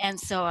 And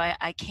so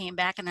I came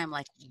back and I'm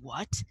like,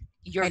 what?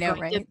 You're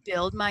going to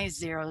build my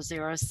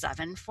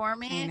 007 for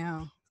me? I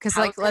know. Because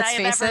how could let's I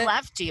have face ever it,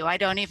 left you? I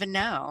don't even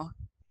know.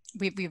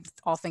 We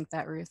all think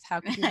that, Ruth. How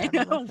could you I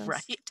ever know, left us?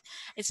 right?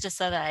 It's just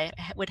so that I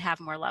would have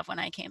more love when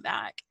I came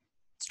back.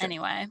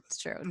 Anyway, it's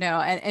true. No,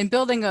 and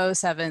building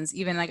 007s,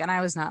 even and I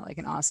was not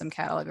an awesome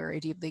cataloger or a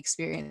deeply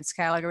experienced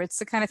cataloger. It's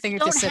the kind of thing you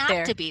have to sit there. You don't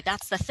have to be.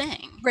 That's the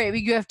thing, right?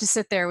 You have to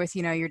sit there with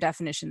your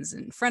definitions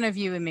in front of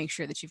you and make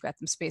sure that you've got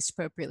them spaced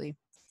appropriately.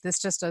 This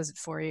just does it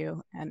for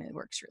you, and it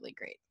works really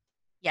great.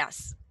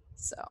 Yes.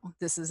 So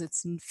this is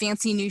its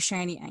fancy new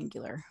shiny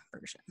Angular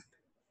version.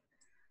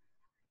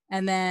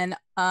 And then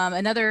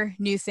another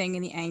new thing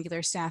in the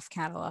Angular staff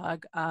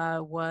catalog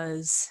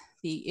was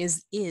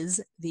is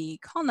the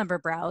call number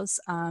browse.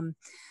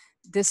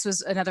 This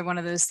was another one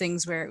of those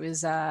things where it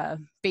was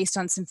based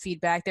on some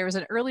feedback. There was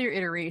an earlier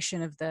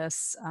iteration of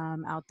this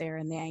out there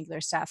in the Angular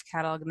staff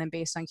catalog, and then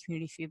based on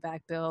community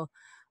feedback, Bill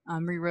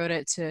rewrote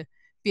it to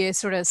be a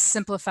sort of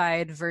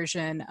simplified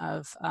version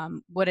of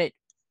what it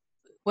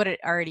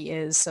already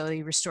is. So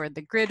he restored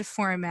the grid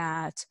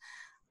format,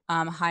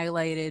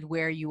 highlighted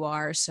where you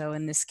are. So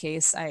in this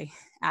case, I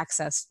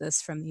accessed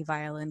this from the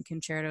violin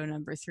concerto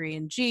number 3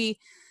 in G,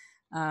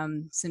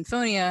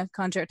 Sinfonia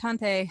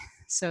Concertante.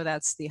 So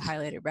that's the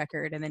highlighted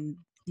record. And then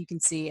you can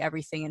see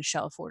everything in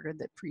shelf order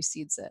that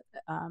precedes it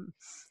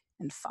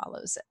and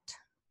follows it.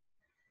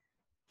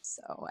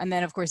 So, and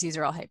then of course, these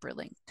are all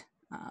hyperlinked,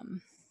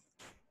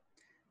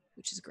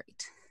 which is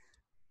great.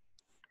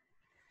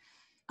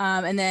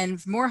 And then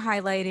more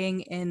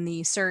highlighting in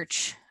the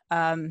search.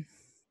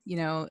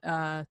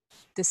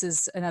 This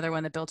is another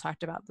one that Bill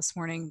talked about this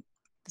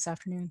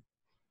afternoon,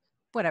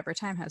 whatever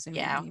time hasn't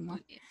been anymore.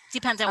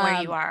 Depends on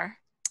where you are.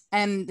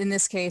 And in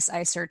this case,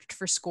 I searched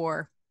for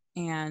score,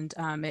 and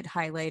it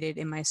highlighted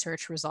in my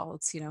search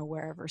results,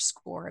 wherever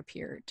score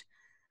appeared.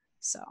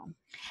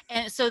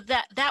 And so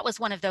that was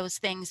one of those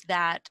things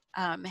that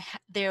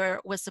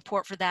there was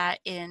support for that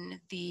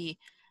in the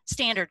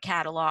standard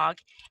catalog,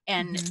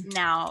 and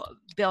now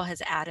Bill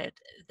has added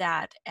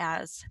that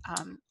as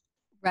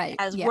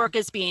work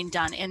is being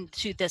done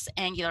into this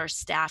Angular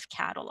staff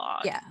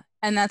catalog. Yeah,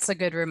 and that's a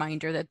good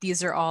reminder that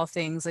these are all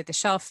things like the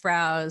shelf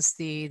browse,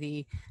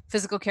 the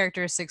physical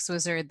characteristics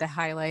wizard, the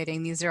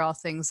highlighting. These are all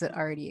things that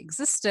already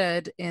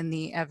existed in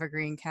the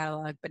Evergreen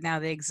catalog, but now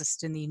they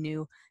exist in the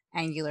new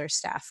Angular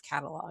staff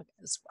catalog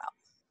as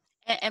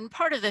well. And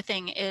part of the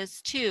thing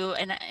is too,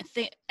 and I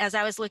think as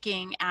I was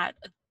looking at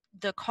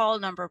the call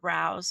number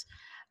browse,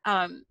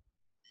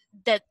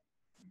 that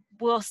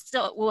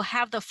we'll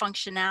have the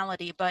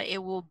functionality, but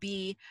it will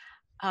be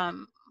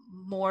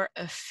more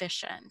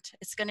efficient.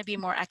 It's going to be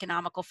more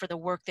economical for the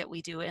work that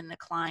we do in the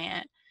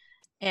client.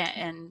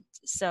 And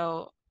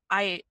so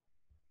I'm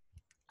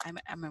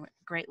a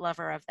great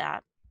lover of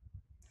that.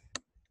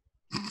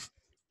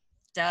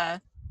 Duh.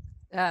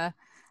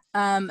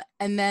 And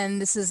then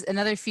this is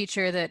another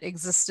feature that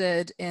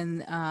existed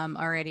in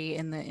already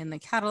in the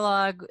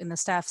catalog, in the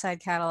staff side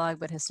catalog,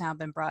 but has now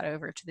been brought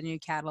over to the new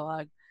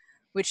catalog,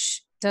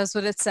 which does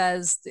what it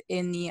says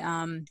in the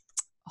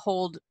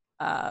hold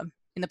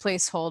in the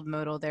place hold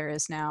modal. There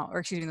is now, or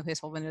excuse me, in the place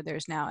hold window,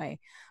 there's now a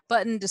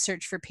button to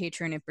search for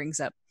patron. It brings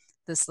up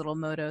this little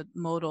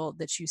modal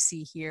that you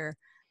see here,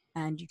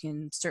 and you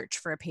can search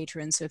for a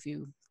patron. So if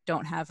you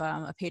don't have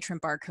a patron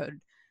barcode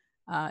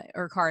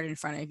or card in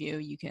front of you,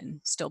 you can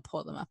still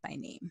pull them up by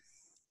name.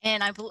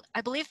 And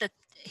I believe that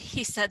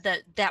he said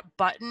that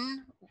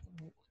button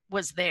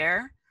was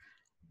there,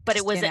 but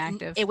it was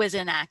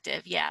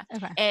inactive. Yeah.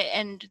 Okay.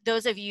 And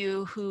those of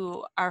you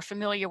who are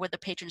familiar with the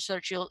patron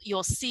search,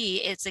 you'll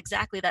see it's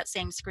exactly that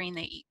same screen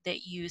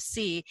that you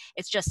see.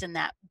 It's just in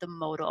the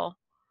modal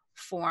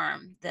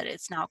form that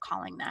it's now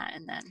calling that,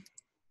 and then.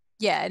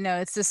 Yeah, no,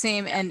 it's the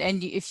same. Yeah.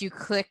 And if you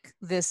click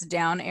this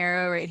down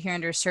arrow right here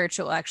under search,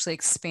 it will actually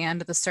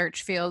expand the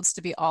search fields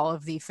to be all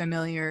of the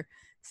familiar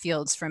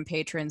fields from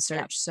patron search.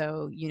 Yep.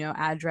 So,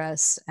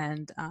 address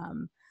and,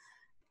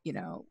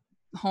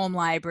 home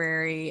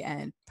library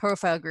and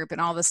profile group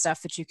and all the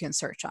stuff that you can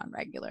search on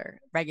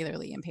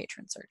regularly in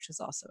patron search is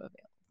also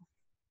available.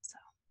 So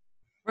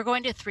we're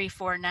going to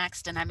 3.4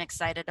 next, and I'm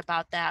excited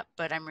about that,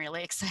 but I'm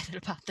really excited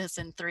about this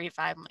in 3.5.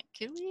 I'm like,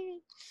 can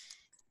we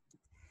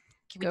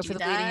go do for the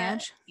that? bleeding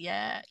edge?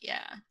 Yeah.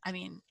 I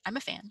mean, I'm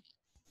a fan.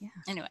 Yeah.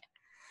 Anyway.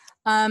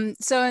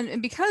 So,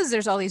 and because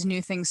there's all these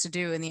new things to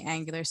do in the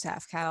Angular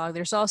staff catalog,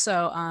 there's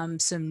also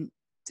some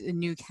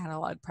new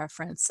catalog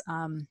preference,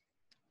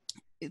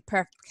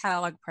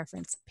 catalog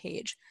preference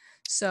page.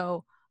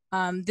 So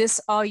this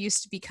all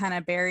used to be kind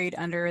of buried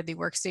under the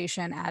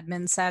workstation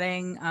admin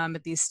setting.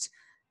 At least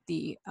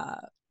the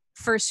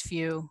first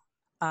few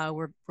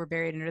were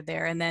buried under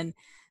there. And then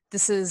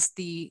this is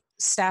the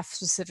staff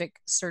specific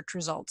search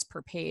results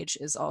per page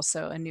is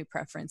also a new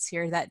preference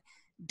here that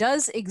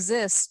does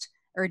exist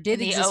or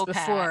did exist OPAC,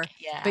 before.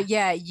 yeah. But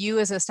yeah, you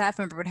as a staff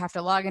member would have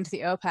to log into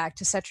the OPAC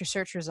to set your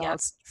search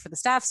results for the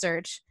staff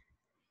search.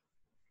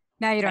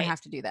 Now you don't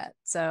have to do that.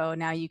 So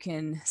now you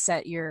can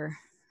set your,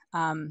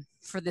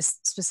 for this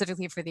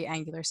specifically for the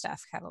Angular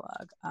staff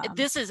catalog.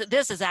 This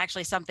is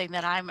actually something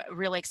that I'm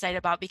really excited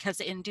about,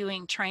 because in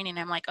doing training,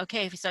 I'm like,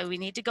 okay, so we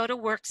need to go to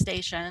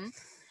workstation,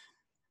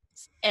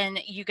 and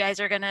you guys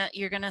are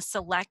you're gonna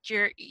select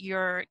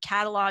your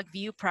catalog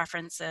view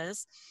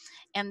preferences.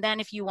 And then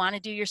if you want to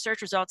do your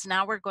search results,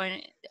 now we're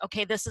going,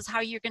 okay, this is how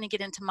you're going to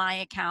get into my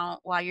account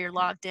while you're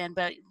logged in,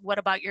 but what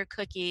about your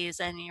cookies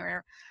and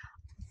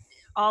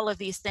all of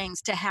these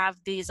things, to have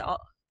these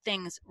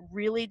things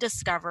really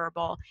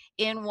discoverable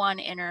in one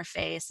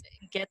interface,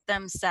 get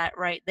them set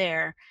right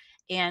there,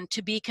 and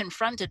to be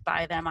confronted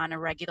by them on a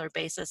regular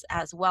basis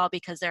as well,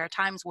 because there are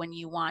times when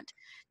you want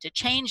to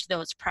change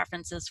those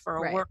preferences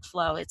for a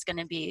workflow. It's going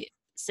to be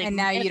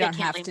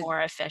significantly more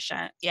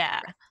efficient.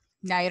 Yeah.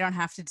 Now you don't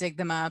have to dig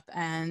them up,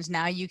 and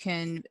now you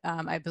can,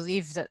 I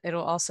believe that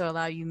it'll also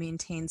allow you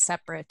maintain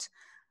separate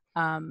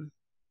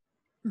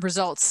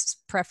results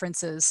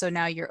preferences. So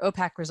now your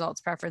OPAC results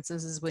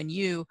preferences is when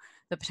you,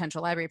 the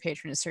potential library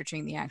patron, is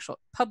searching the actual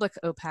public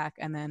OPAC,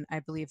 and then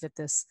I believe that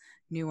this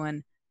new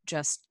one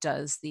just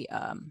does the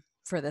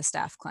for the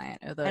staff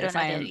client. Although I don't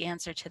know the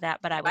answer to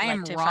that, but I would like to find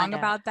out. If I am wrong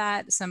about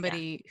that,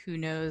 somebody who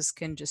knows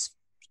can just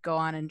go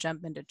on and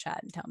jump into chat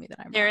and tell me that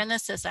I'm wrong. They're in the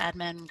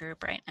sysadmin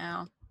group right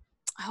now.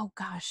 Oh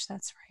gosh,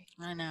 that's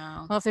right. I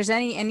know. Well, if there's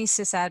any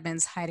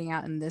sysadmins hiding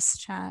out in this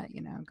chat,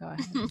 go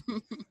ahead.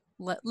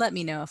 let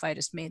me know if I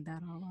just made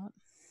that all up.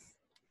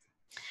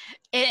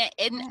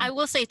 And I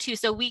will say too,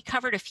 so we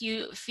covered a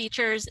few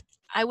features.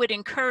 I would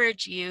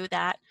encourage you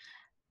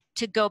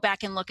to go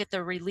back and look at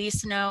the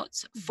release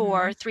notes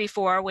for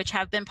 3.4, which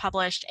have been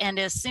published. And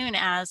as soon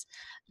as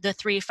the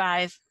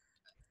 3.5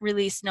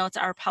 release notes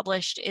are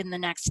published in the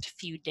next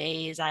few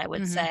days, I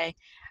would say,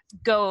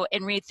 go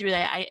and read through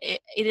that.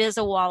 It is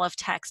a wall of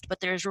text, but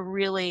there's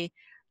really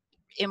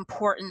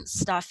important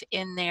stuff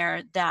in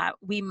there that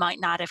we might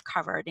not have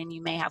covered and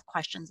you may have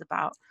questions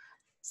about.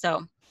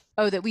 So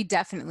that we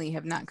definitely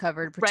have not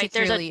covered,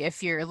 particularly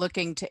if you're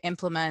looking to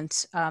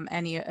implement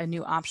a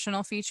new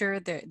optional feature.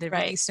 The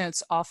release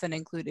notes often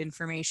include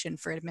information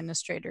for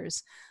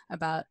administrators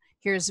about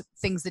here's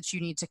things that you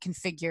need to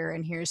configure,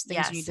 and here's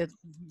things you need to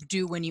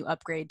do when you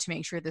upgrade to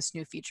make sure this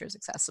new feature is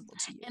accessible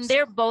to you. And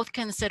they're both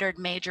considered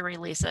major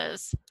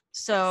releases.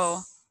 So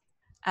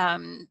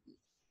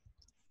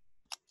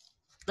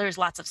there's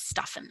lots of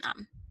stuff in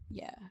them.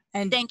 Yeah.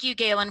 And thank you,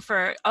 Galen,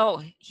 for,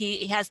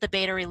 he has the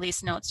beta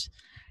release notes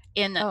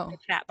in the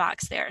chat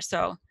box there.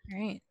 So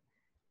great.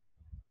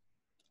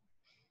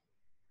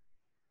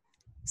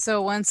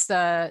 So once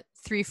the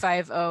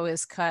 3.5.0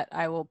 is cut,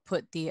 I will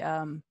put the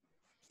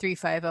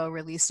 3.5.0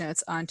 release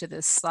notes onto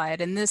this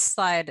slide. And this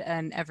slide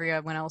and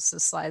everyone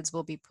else's slides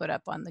will be put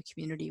up on the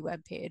community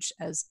webpage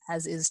as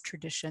is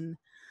tradition.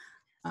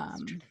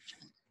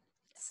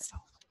 So.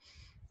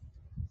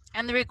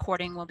 And the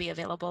recording will be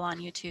available on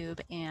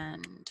YouTube.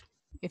 And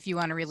if you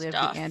want to relive the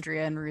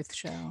Andrea and Ruth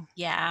show.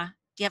 Yeah.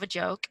 Do you have a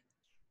joke?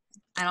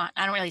 I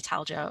don't really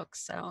tell jokes,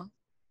 so.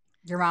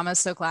 Your mama's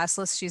so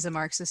classless, she's a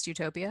Marxist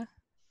utopia.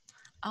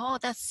 Oh,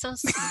 that's so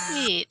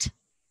sweet.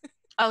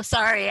 Oh,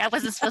 sorry, I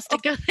wasn't supposed to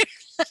go there.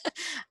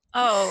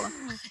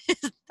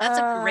 That's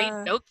a great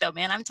joke though,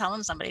 man. I'm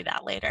telling somebody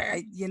that later.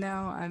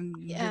 I'm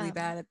really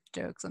bad at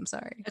jokes. I'm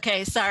sorry.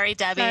 Okay, sorry,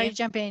 Debbie. Sorry,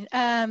 jump in.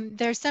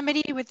 There's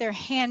somebody with their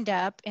hand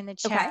up in the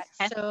chat.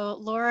 Okay. So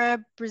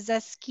Laura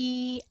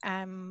Brzeski,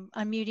 I'm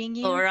unmuting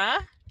you.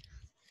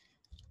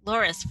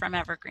 Laura's from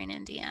Evergreen,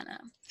 Indiana.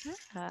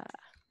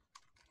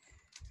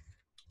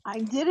 I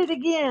did it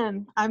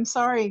again. I'm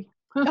sorry.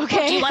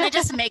 Okay. Do you want to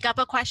just make up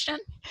a question?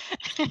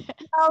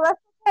 Oh, that's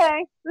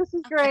okay. This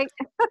is great.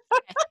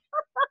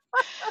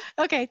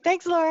 Okay,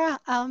 thanks, Laura.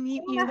 I'll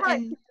mute you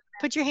and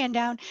put your hand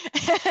down.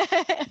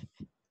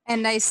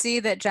 And I see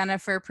that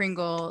Jennifer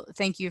Pringle,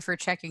 thank you for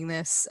checking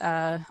this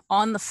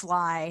on the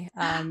fly,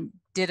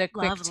 did a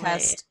quick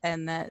test,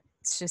 and that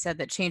she said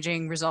that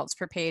changing results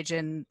per page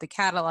in the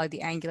catalog,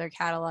 the Angular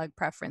catalog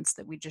preference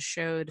that we just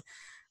showed,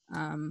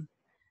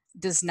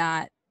 does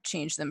not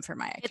change them for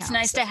my account. It's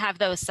nice to have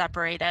those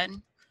separated.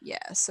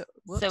 Yeah. So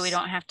So we whoops.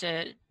 don't have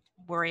to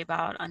worry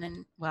about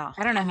well,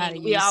 I don't know how to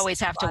we use always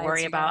have to slides,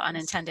 worry you about guys.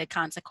 unintended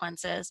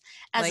consequences,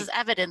 as Like- is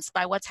evidenced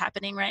by what's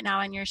happening right now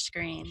on your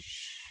screen.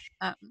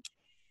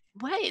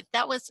 Wait,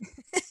 that was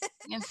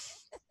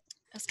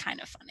that's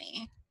kind of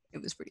funny.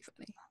 It was pretty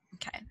funny.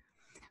 Okay.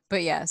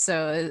 But yeah,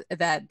 so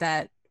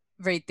that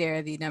right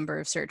there, the number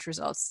of search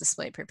results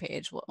displayed per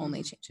page will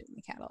only change it in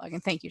the catalog.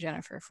 And thank you,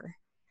 Jennifer, for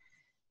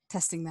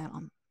testing that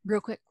on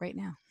real quick right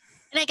now.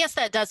 And I guess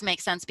that does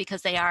make sense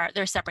because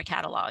they're separate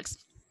catalogs.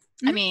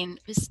 I mean,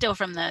 it's still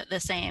from the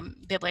same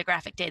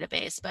bibliographic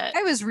database, but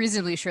I was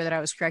reasonably sure that I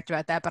was correct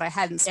about that, but I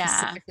hadn't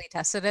specifically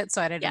tested it,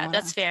 so I didn't want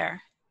that's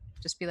fair.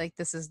 Just be like,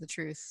 this is the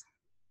truth.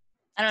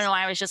 I don't know.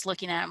 I was just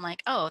looking at it. I'm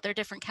like, oh, they're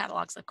different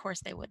catalogs. Of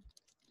course they would.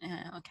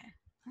 Okay.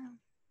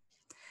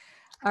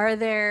 Are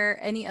there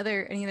any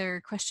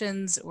other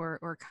questions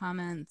or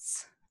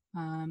comments?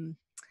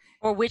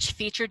 Or which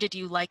feature did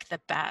you like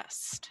the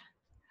best?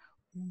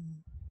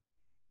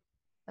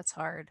 That's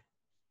hard.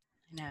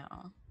 I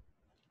know.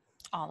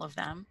 All of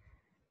them.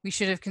 We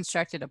should have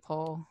constructed a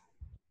poll.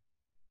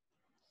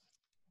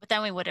 But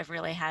then we would have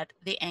really had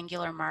the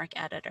Angular Mark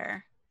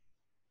editor.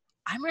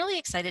 I'm really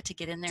excited to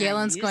get in there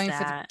Galen's and use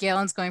that.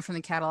 Galen's going from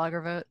the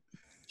cataloger vote.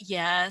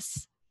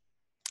 Yes.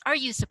 Are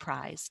you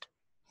surprised?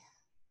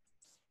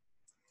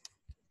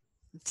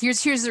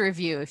 Here's the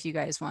review if you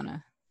guys want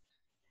to.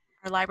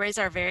 Our libraries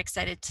are very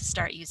excited to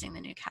start using the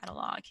new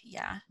catalog.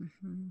 Yeah.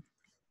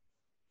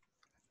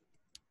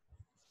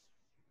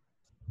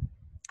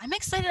 I'm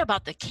excited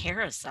about the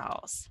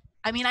carousels.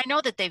 I mean, I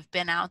know that they've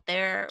been out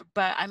there,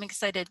 but I'm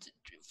excited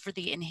for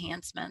the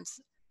enhancements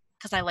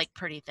because I like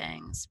pretty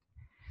things.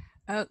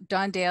 Oh,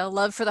 Don Dale,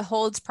 love for the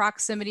holds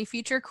proximity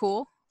feature.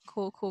 Cool.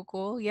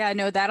 Yeah,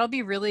 no, that'll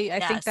be really, I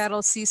think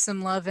that'll see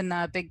some love in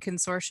big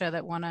consortia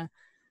that want to,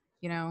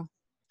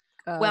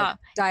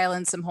 dial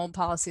in some hold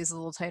policies a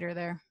little tighter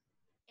there.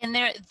 And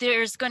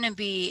there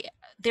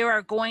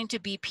are going to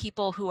be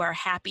people who are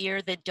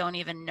happier that don't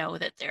even know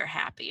that they're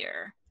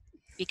happier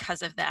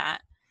because of that.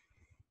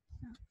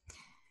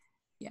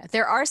 Yeah,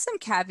 there are some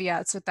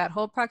caveats with that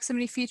whole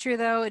proximity feature,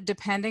 though.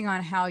 Depending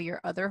on how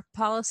your other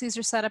policies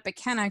are set up, it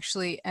can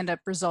actually end up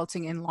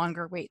resulting in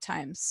longer wait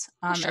times,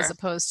 as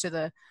opposed to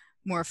the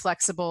more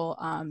flexible,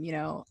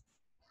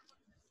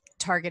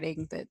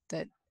 targeting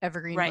that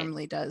Evergreen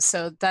normally does.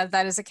 So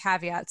that is a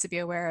caveat to be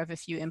aware of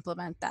if you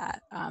implement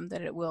that,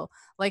 that it will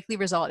likely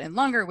result in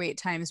longer wait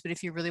times. But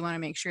if you really want to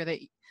make sure that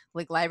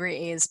like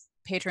Library A's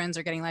patrons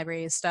are getting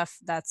Library A's stuff,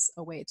 that's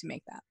a way to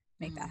make that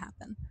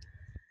happen.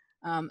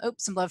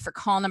 Some love for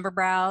call number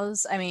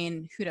browse. I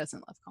mean, who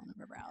doesn't love call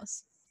number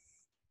browse?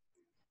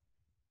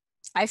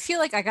 I feel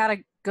like I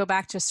gotta go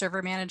back to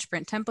server managed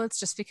print templates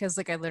just because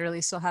like I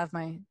literally still have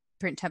my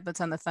print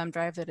templates on the thumb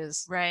drive that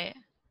is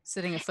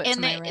sitting a foot to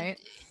my right.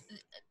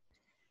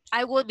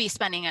 I will be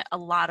spending a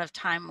lot of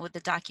time with the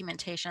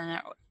documentation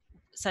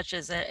such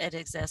as it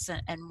exists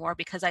and more,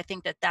 because I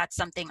think that that's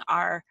something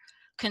our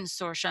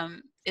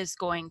consortium is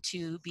going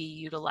to be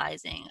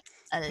utilizing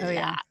a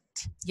lot.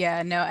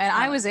 Yeah, no, and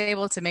I was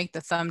able to make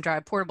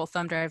the portable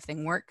thumb drive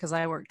thing work because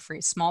I worked for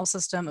a small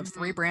system of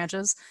 3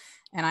 branches,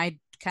 and I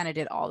kind of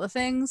did all the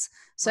things.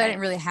 So I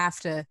didn't really have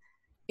to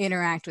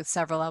interact with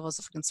several levels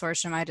of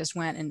consortium. I just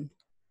went and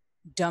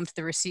dumped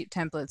the receipt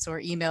templates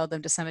or emailed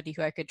them to somebody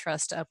who I could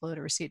trust to upload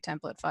a receipt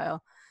template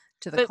file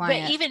to the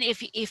client. But even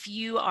if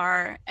you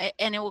are,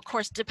 and it of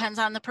course depends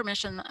on the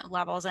permission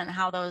levels and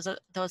how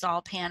those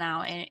all pan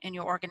out in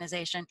your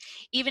organization,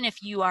 even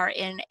if you are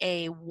in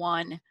a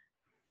one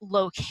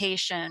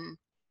location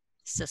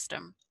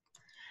system,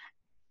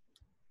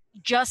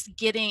 just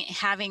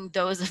having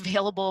those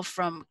available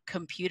from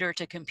computer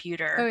to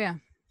computer. Oh yeah.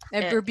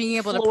 We're being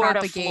able to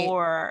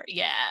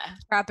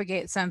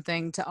propagate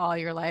something to all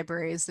your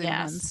libraries in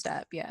one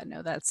step. Yeah,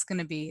 no, that's going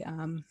to be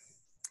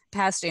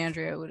past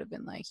Andrea would have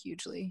been like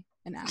hugely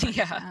enamored with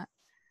that.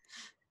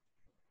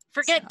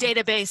 Forget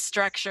database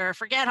structure,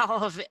 forget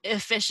all of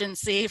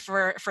efficiency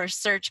for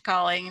search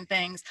calling and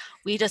things.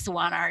 We just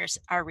want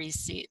our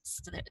receipts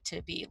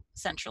to be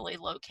centrally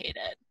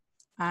located.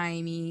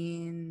 I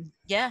mean,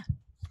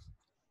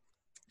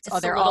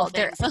 they're all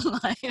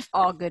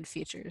good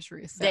features,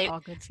 Ruth. They're all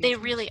good features. They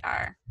really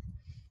are.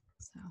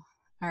 So,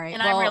 all right.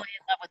 And I'm really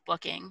in love with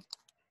booking.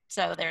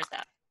 So there's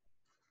that.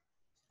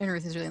 And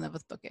Ruth is really in love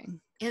with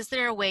booking. Is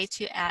there a way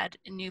to add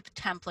a new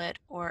template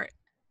or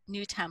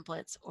new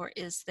templates, or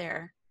is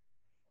there?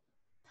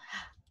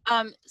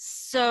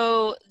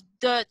 So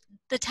the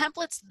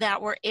templates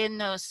that were in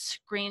those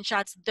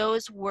screenshots,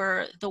 those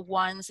were the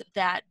ones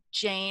that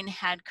Jane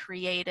had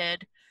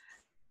created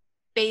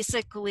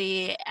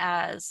basically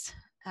as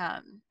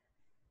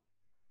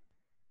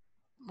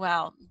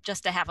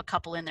just to have a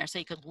couple in there so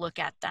you could look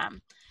at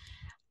them.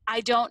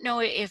 I don't know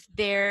if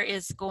there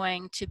is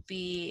going to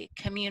be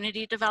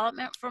community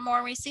development for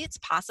more receipts,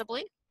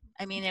 possibly.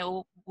 I mean, it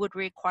would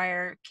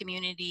require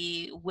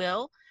community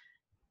will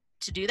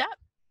to do that,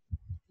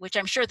 which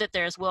I'm sure that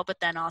there's will, but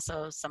then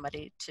also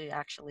somebody to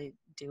actually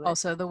do it.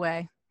 Also the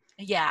way.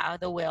 Yeah,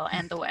 the will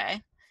and the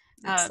way.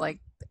 It's like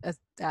an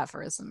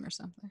aphorism or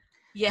something.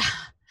 Yeah.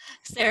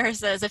 Sarah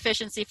says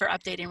efficiency for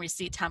updating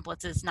receipt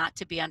templates is not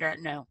to be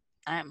no,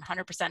 I'm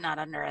 100% not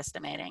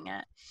underestimating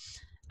it.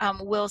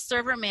 Will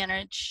server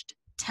managed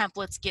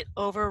templates get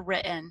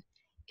overwritten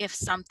if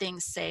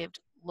something's saved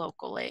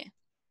locally?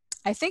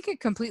 I think it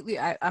completely,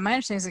 my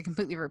understanding is it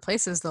completely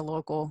replaces the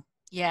local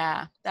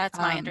Yeah, that's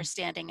my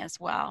understanding as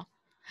well.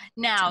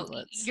 Now,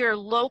 templates. your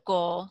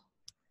local,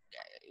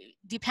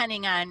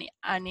 depending on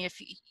if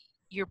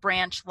your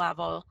branch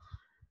level,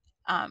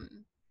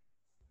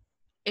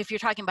 if you're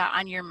talking about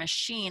on your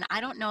machine, I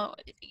don't know,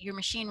 your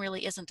machine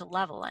really isn't a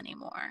level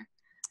anymore.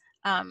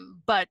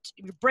 But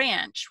your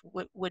branch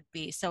would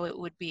be, so it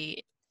would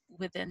be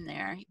within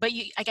there. But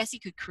I guess you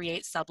could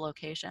create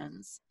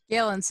sublocations.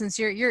 Galen, since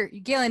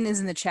Galen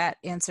is in the chat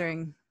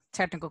answering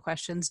technical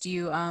questions, do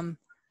you know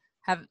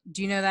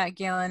that,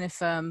 Galen, if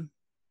the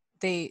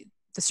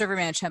server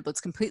managed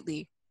templates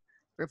completely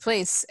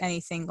replace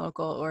anything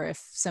local, or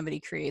if somebody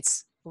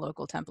creates a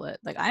local template?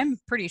 Like, I'm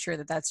pretty sure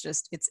that that's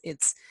just it's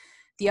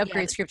the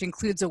upgrade script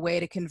includes a way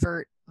to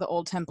convert the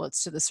old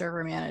templates to the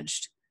server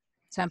managed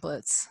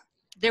templates.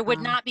 There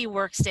would not be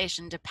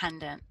workstation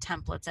dependent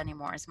templates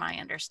anymore, is my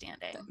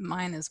understanding.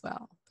 Mine as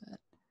well. But.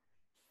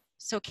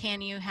 So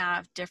can you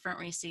have different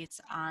receipts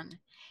on?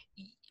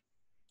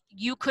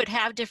 You could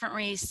have different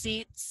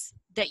receipts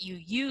that you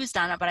used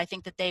on it, but I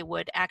think that they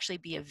would actually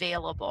be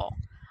available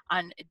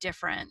on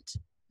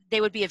they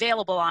would be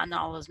available on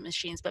all those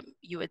machines, but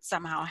you would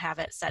somehow have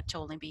it set to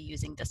only be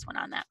using this one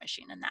on that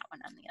machine and that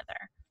one on the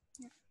other.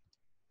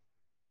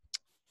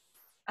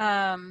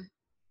 Yeah.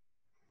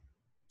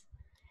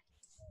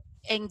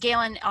 And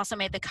Galen also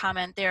made the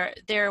comment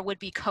there would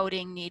be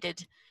coding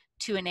needed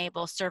to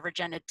enable server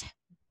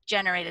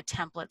generated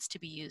templates to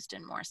be used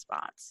in more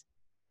spots.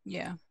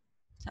 Yeah.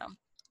 So.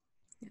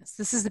 Yes,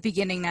 this is the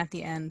beginning, not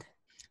the end.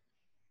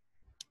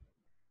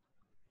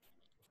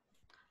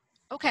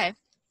 Okay.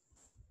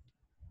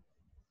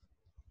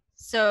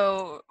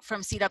 So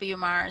from CW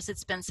Mars,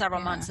 it's been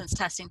several months since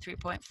testing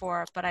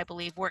 3.4, but I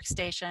believe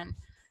workstation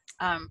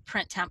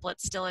print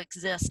templates still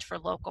exist for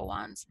local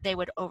ones. They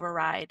would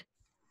override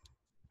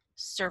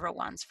server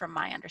ones from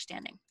my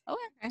understanding.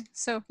 Okay.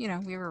 So,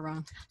 we were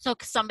wrong. So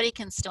somebody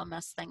can still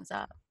mess things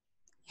up.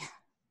 Yeah.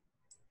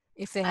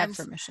 If they have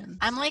permissions.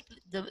 I'm like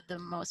the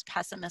most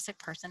pessimistic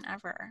person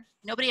ever.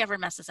 Nobody ever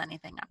messes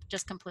anything up.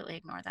 Just completely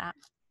ignore that.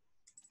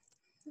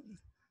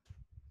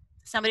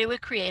 Somebody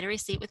would create a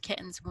receipt with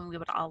kittens when we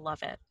would all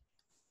love it.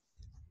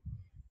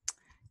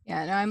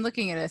 Yeah, no, I'm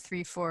looking at a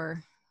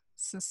 3.4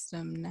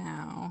 system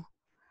now.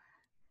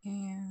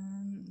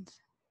 And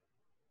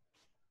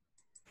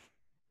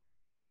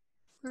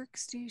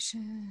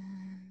workstation,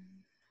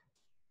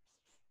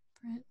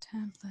 print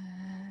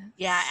template.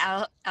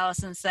 Yeah,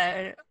 Allison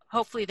said,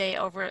 hopefully they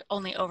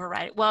only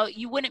override it. Well,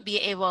 you wouldn't be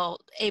able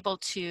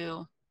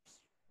to,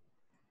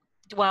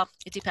 well,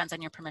 it depends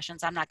on your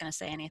permissions. I'm not going to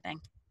say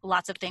anything.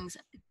 Lots of things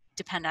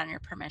depend on your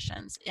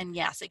permissions. And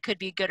yes, it could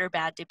be good or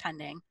bad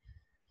depending.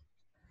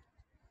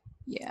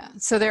 Yeah,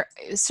 so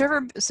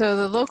so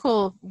the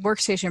local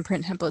workstation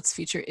print templates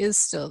feature is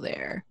still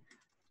there.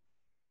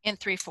 In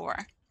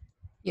 3.4.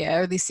 Yeah,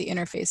 or at least the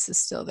interface is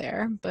still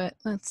there, but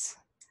let's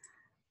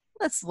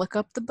look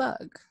up the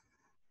bug.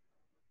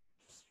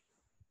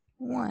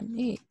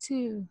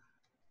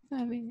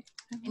 1.8.2.5.8.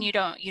 And you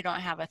don't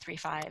have a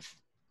 3.5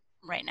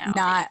 right now.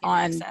 Not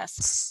on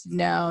access.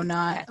 No,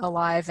 not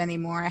alive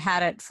anymore. I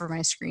had it for my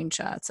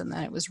screenshots and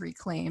then it was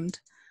reclaimed.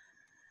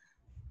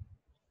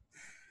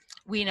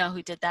 We know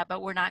who did that,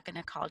 but we're not going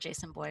to call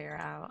Jason Boyer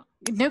out.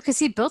 No, because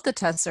he built the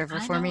test server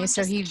for me,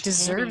 so he kidding.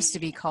 deserves to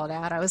be called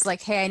out. I was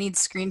like, hey, I need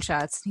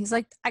screenshots. And he's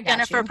like, I got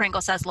Jennifer you.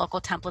 Pringle says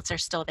local templates are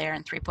still there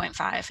in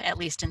 3.5, at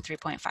least in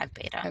 3.5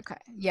 beta. Okay.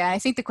 Yeah, I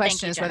think the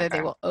question is Jennifer. whether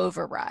they will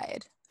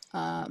override.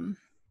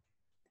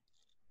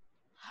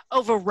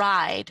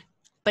 Override,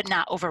 but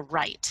not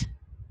overwrite.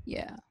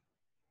 Yeah.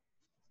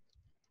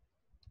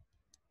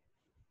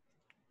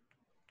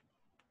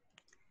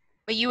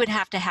 But you would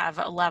have to have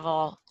a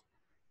level,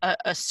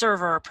 a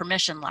server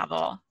permission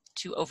level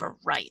to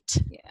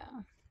overwrite. Yeah.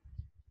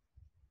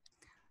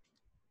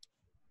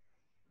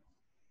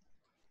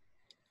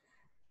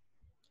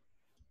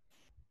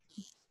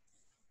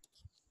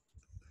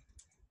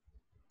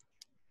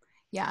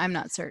 Yeah, I'm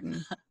not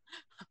certain.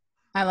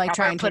 I like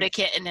trying to put a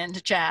kitten into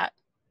chat.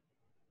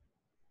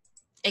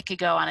 It could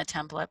go on a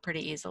template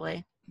pretty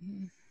easily.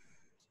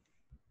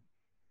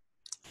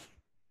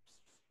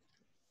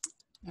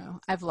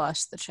 Oh, I've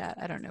lost the chat.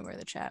 I don't know where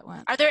the chat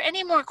went. Are there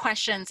any more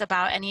questions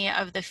about any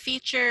of the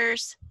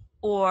features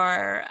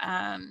or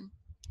there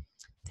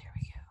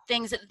we go.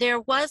 things? There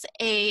was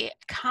a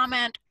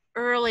comment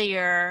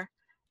earlier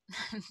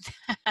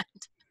that,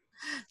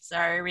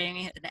 sorry,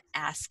 reading an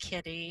ass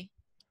kitty.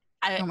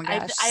 Oh my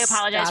gosh, I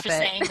apologize for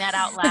saying that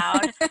out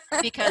loud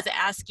because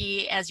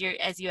ASCII, as you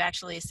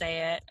actually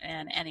say it,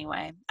 and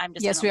anyway, I'm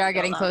just. Yes, we are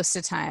getting close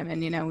to time,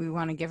 and we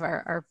want to give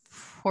our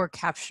poor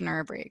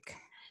captioner a break.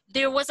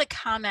 There was a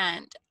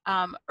comment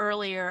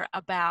earlier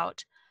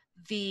about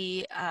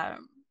the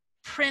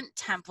print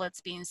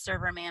templates being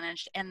server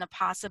managed and the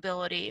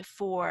possibility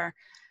for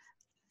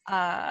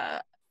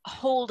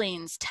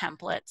holdings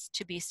templates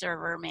to be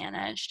server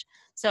managed.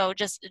 So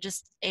just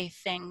a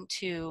thing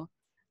to,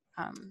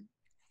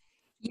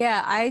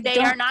 Yeah, they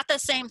are not the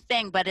same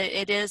thing, but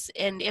it is.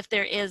 And if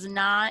there is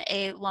not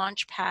a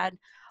Launchpad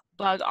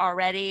bug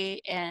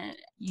already, and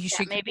you that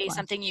should may be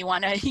something you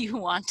want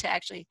to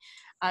actually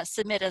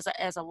submit as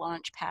a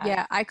Launchpad.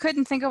 Yeah, I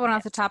couldn't think of one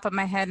off the top of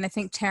my head, and I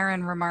think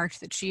Taryn remarked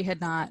that she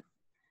had not,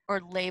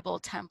 or label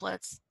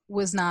templates.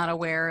 Was not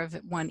aware of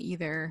one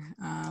either.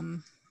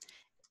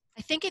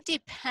 I think it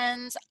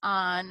depends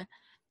on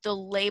the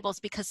labels,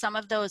 because some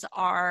of those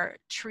are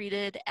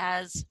treated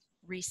as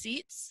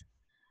receipts,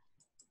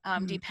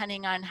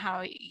 depending on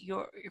how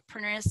your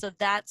printer is. So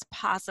that's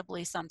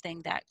possibly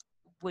something that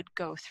would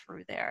go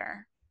through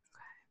there.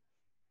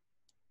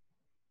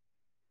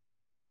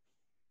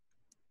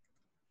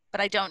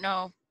 But I don't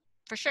know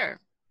for sure.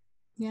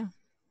 Yeah.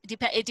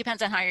 It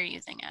depends on how you're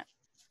using it.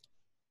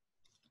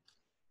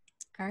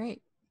 All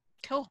right.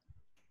 Cool.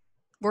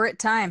 We're at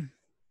time.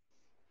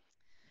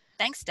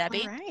 Thanks,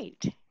 Debbie. All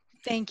right.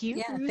 Thank you.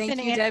 Yeah, Ruth thank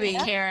and you, Debbie.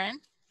 And Karen.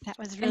 That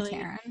was And really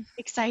Karen.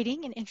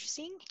 exciting and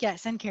interesting.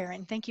 Yes, and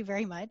Karen, thank you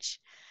very much.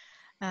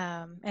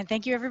 And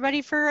thank you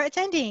everybody for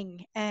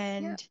attending.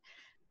 And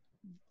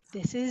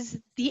this is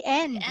the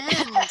end.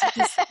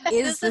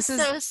 This is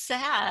so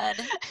sad.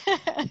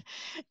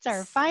 It's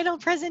our final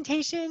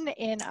presentation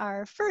in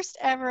our first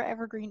ever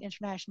Evergreen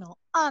International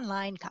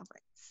online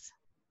conference.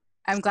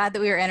 I'm glad that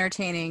we were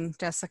entertaining,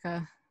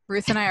 Jessica.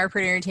 Ruth and I are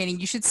pretty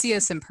entertaining. You should see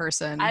us in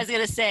person. I was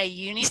going to say,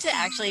 you need to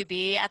actually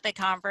be at the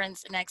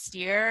conference next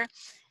year.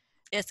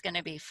 It's going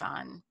to be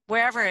fun.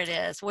 Wherever it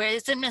is.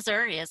 It's in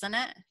Missouri, isn't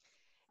it?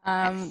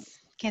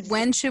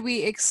 When should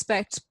we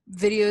expect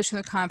videos from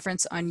the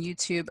conference on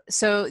YouTube?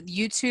 So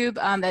YouTube,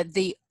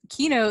 the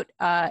keynote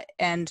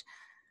and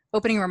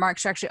opening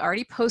remarks are actually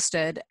already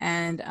posted,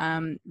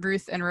 and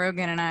Ruth and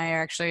Rogan and I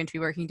are actually going to be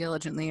working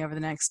diligently over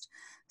the next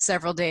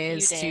several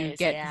days to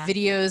get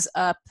videos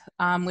up,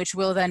 which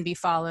will then be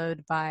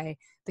followed by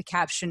the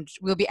caption.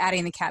 We'll be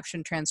adding the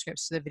caption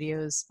transcripts to the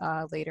videos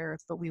later,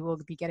 but we will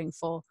be getting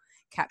full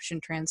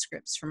caption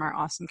transcripts from our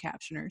awesome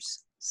captioners.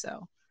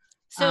 So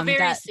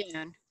very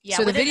soon. Yeah.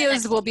 So the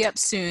videos will be up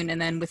soon,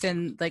 and then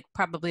within like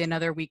probably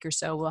another week or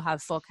so, we'll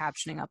have full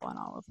captioning up on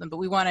all of them. But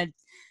we wanted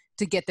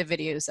to get the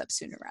videos up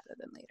sooner rather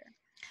than later.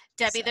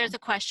 Debbie, there's a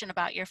question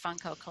about your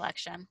Funko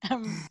collection.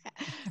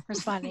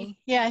 Responding.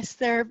 Yes,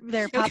 they're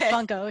Pop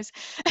Funkos.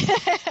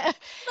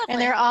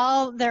 And they're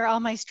all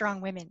my strong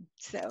women.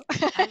 So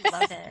I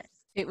love it.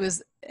 It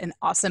was an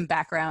awesome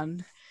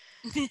background.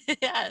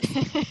 Yes.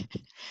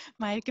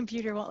 My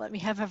computer won't let me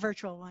have a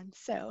virtual one,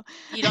 so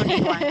you don't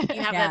need one.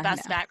 You have the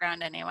best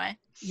background anyway.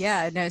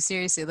 Yeah, no,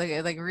 seriously.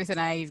 Like Ruth and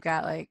I, you've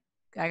got like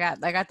I got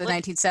the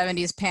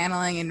 1970s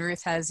paneling, and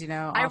Ruth has,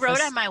 I wrote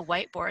on my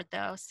whiteboard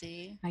though.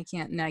 See, I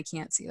can't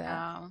see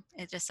that. Oh,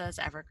 it just says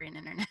Evergreen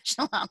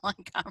International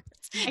Online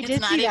Conference. I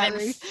did see that,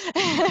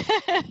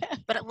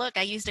 Ruth. But look,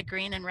 I used a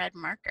green and red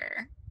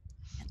marker.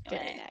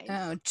 Anyway. Very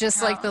nice. Oh,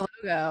 just like the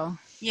logo.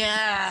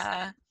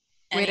 Yeah.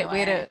 Way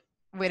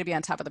to be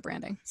on top of the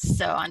branding.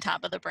 So on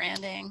top of the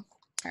branding.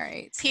 All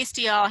right. Peace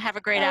to y'all. Have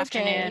a great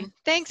afternoon.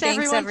 Thanks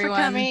everyone for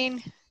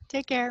coming.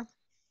 Take care.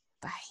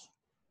 Bye.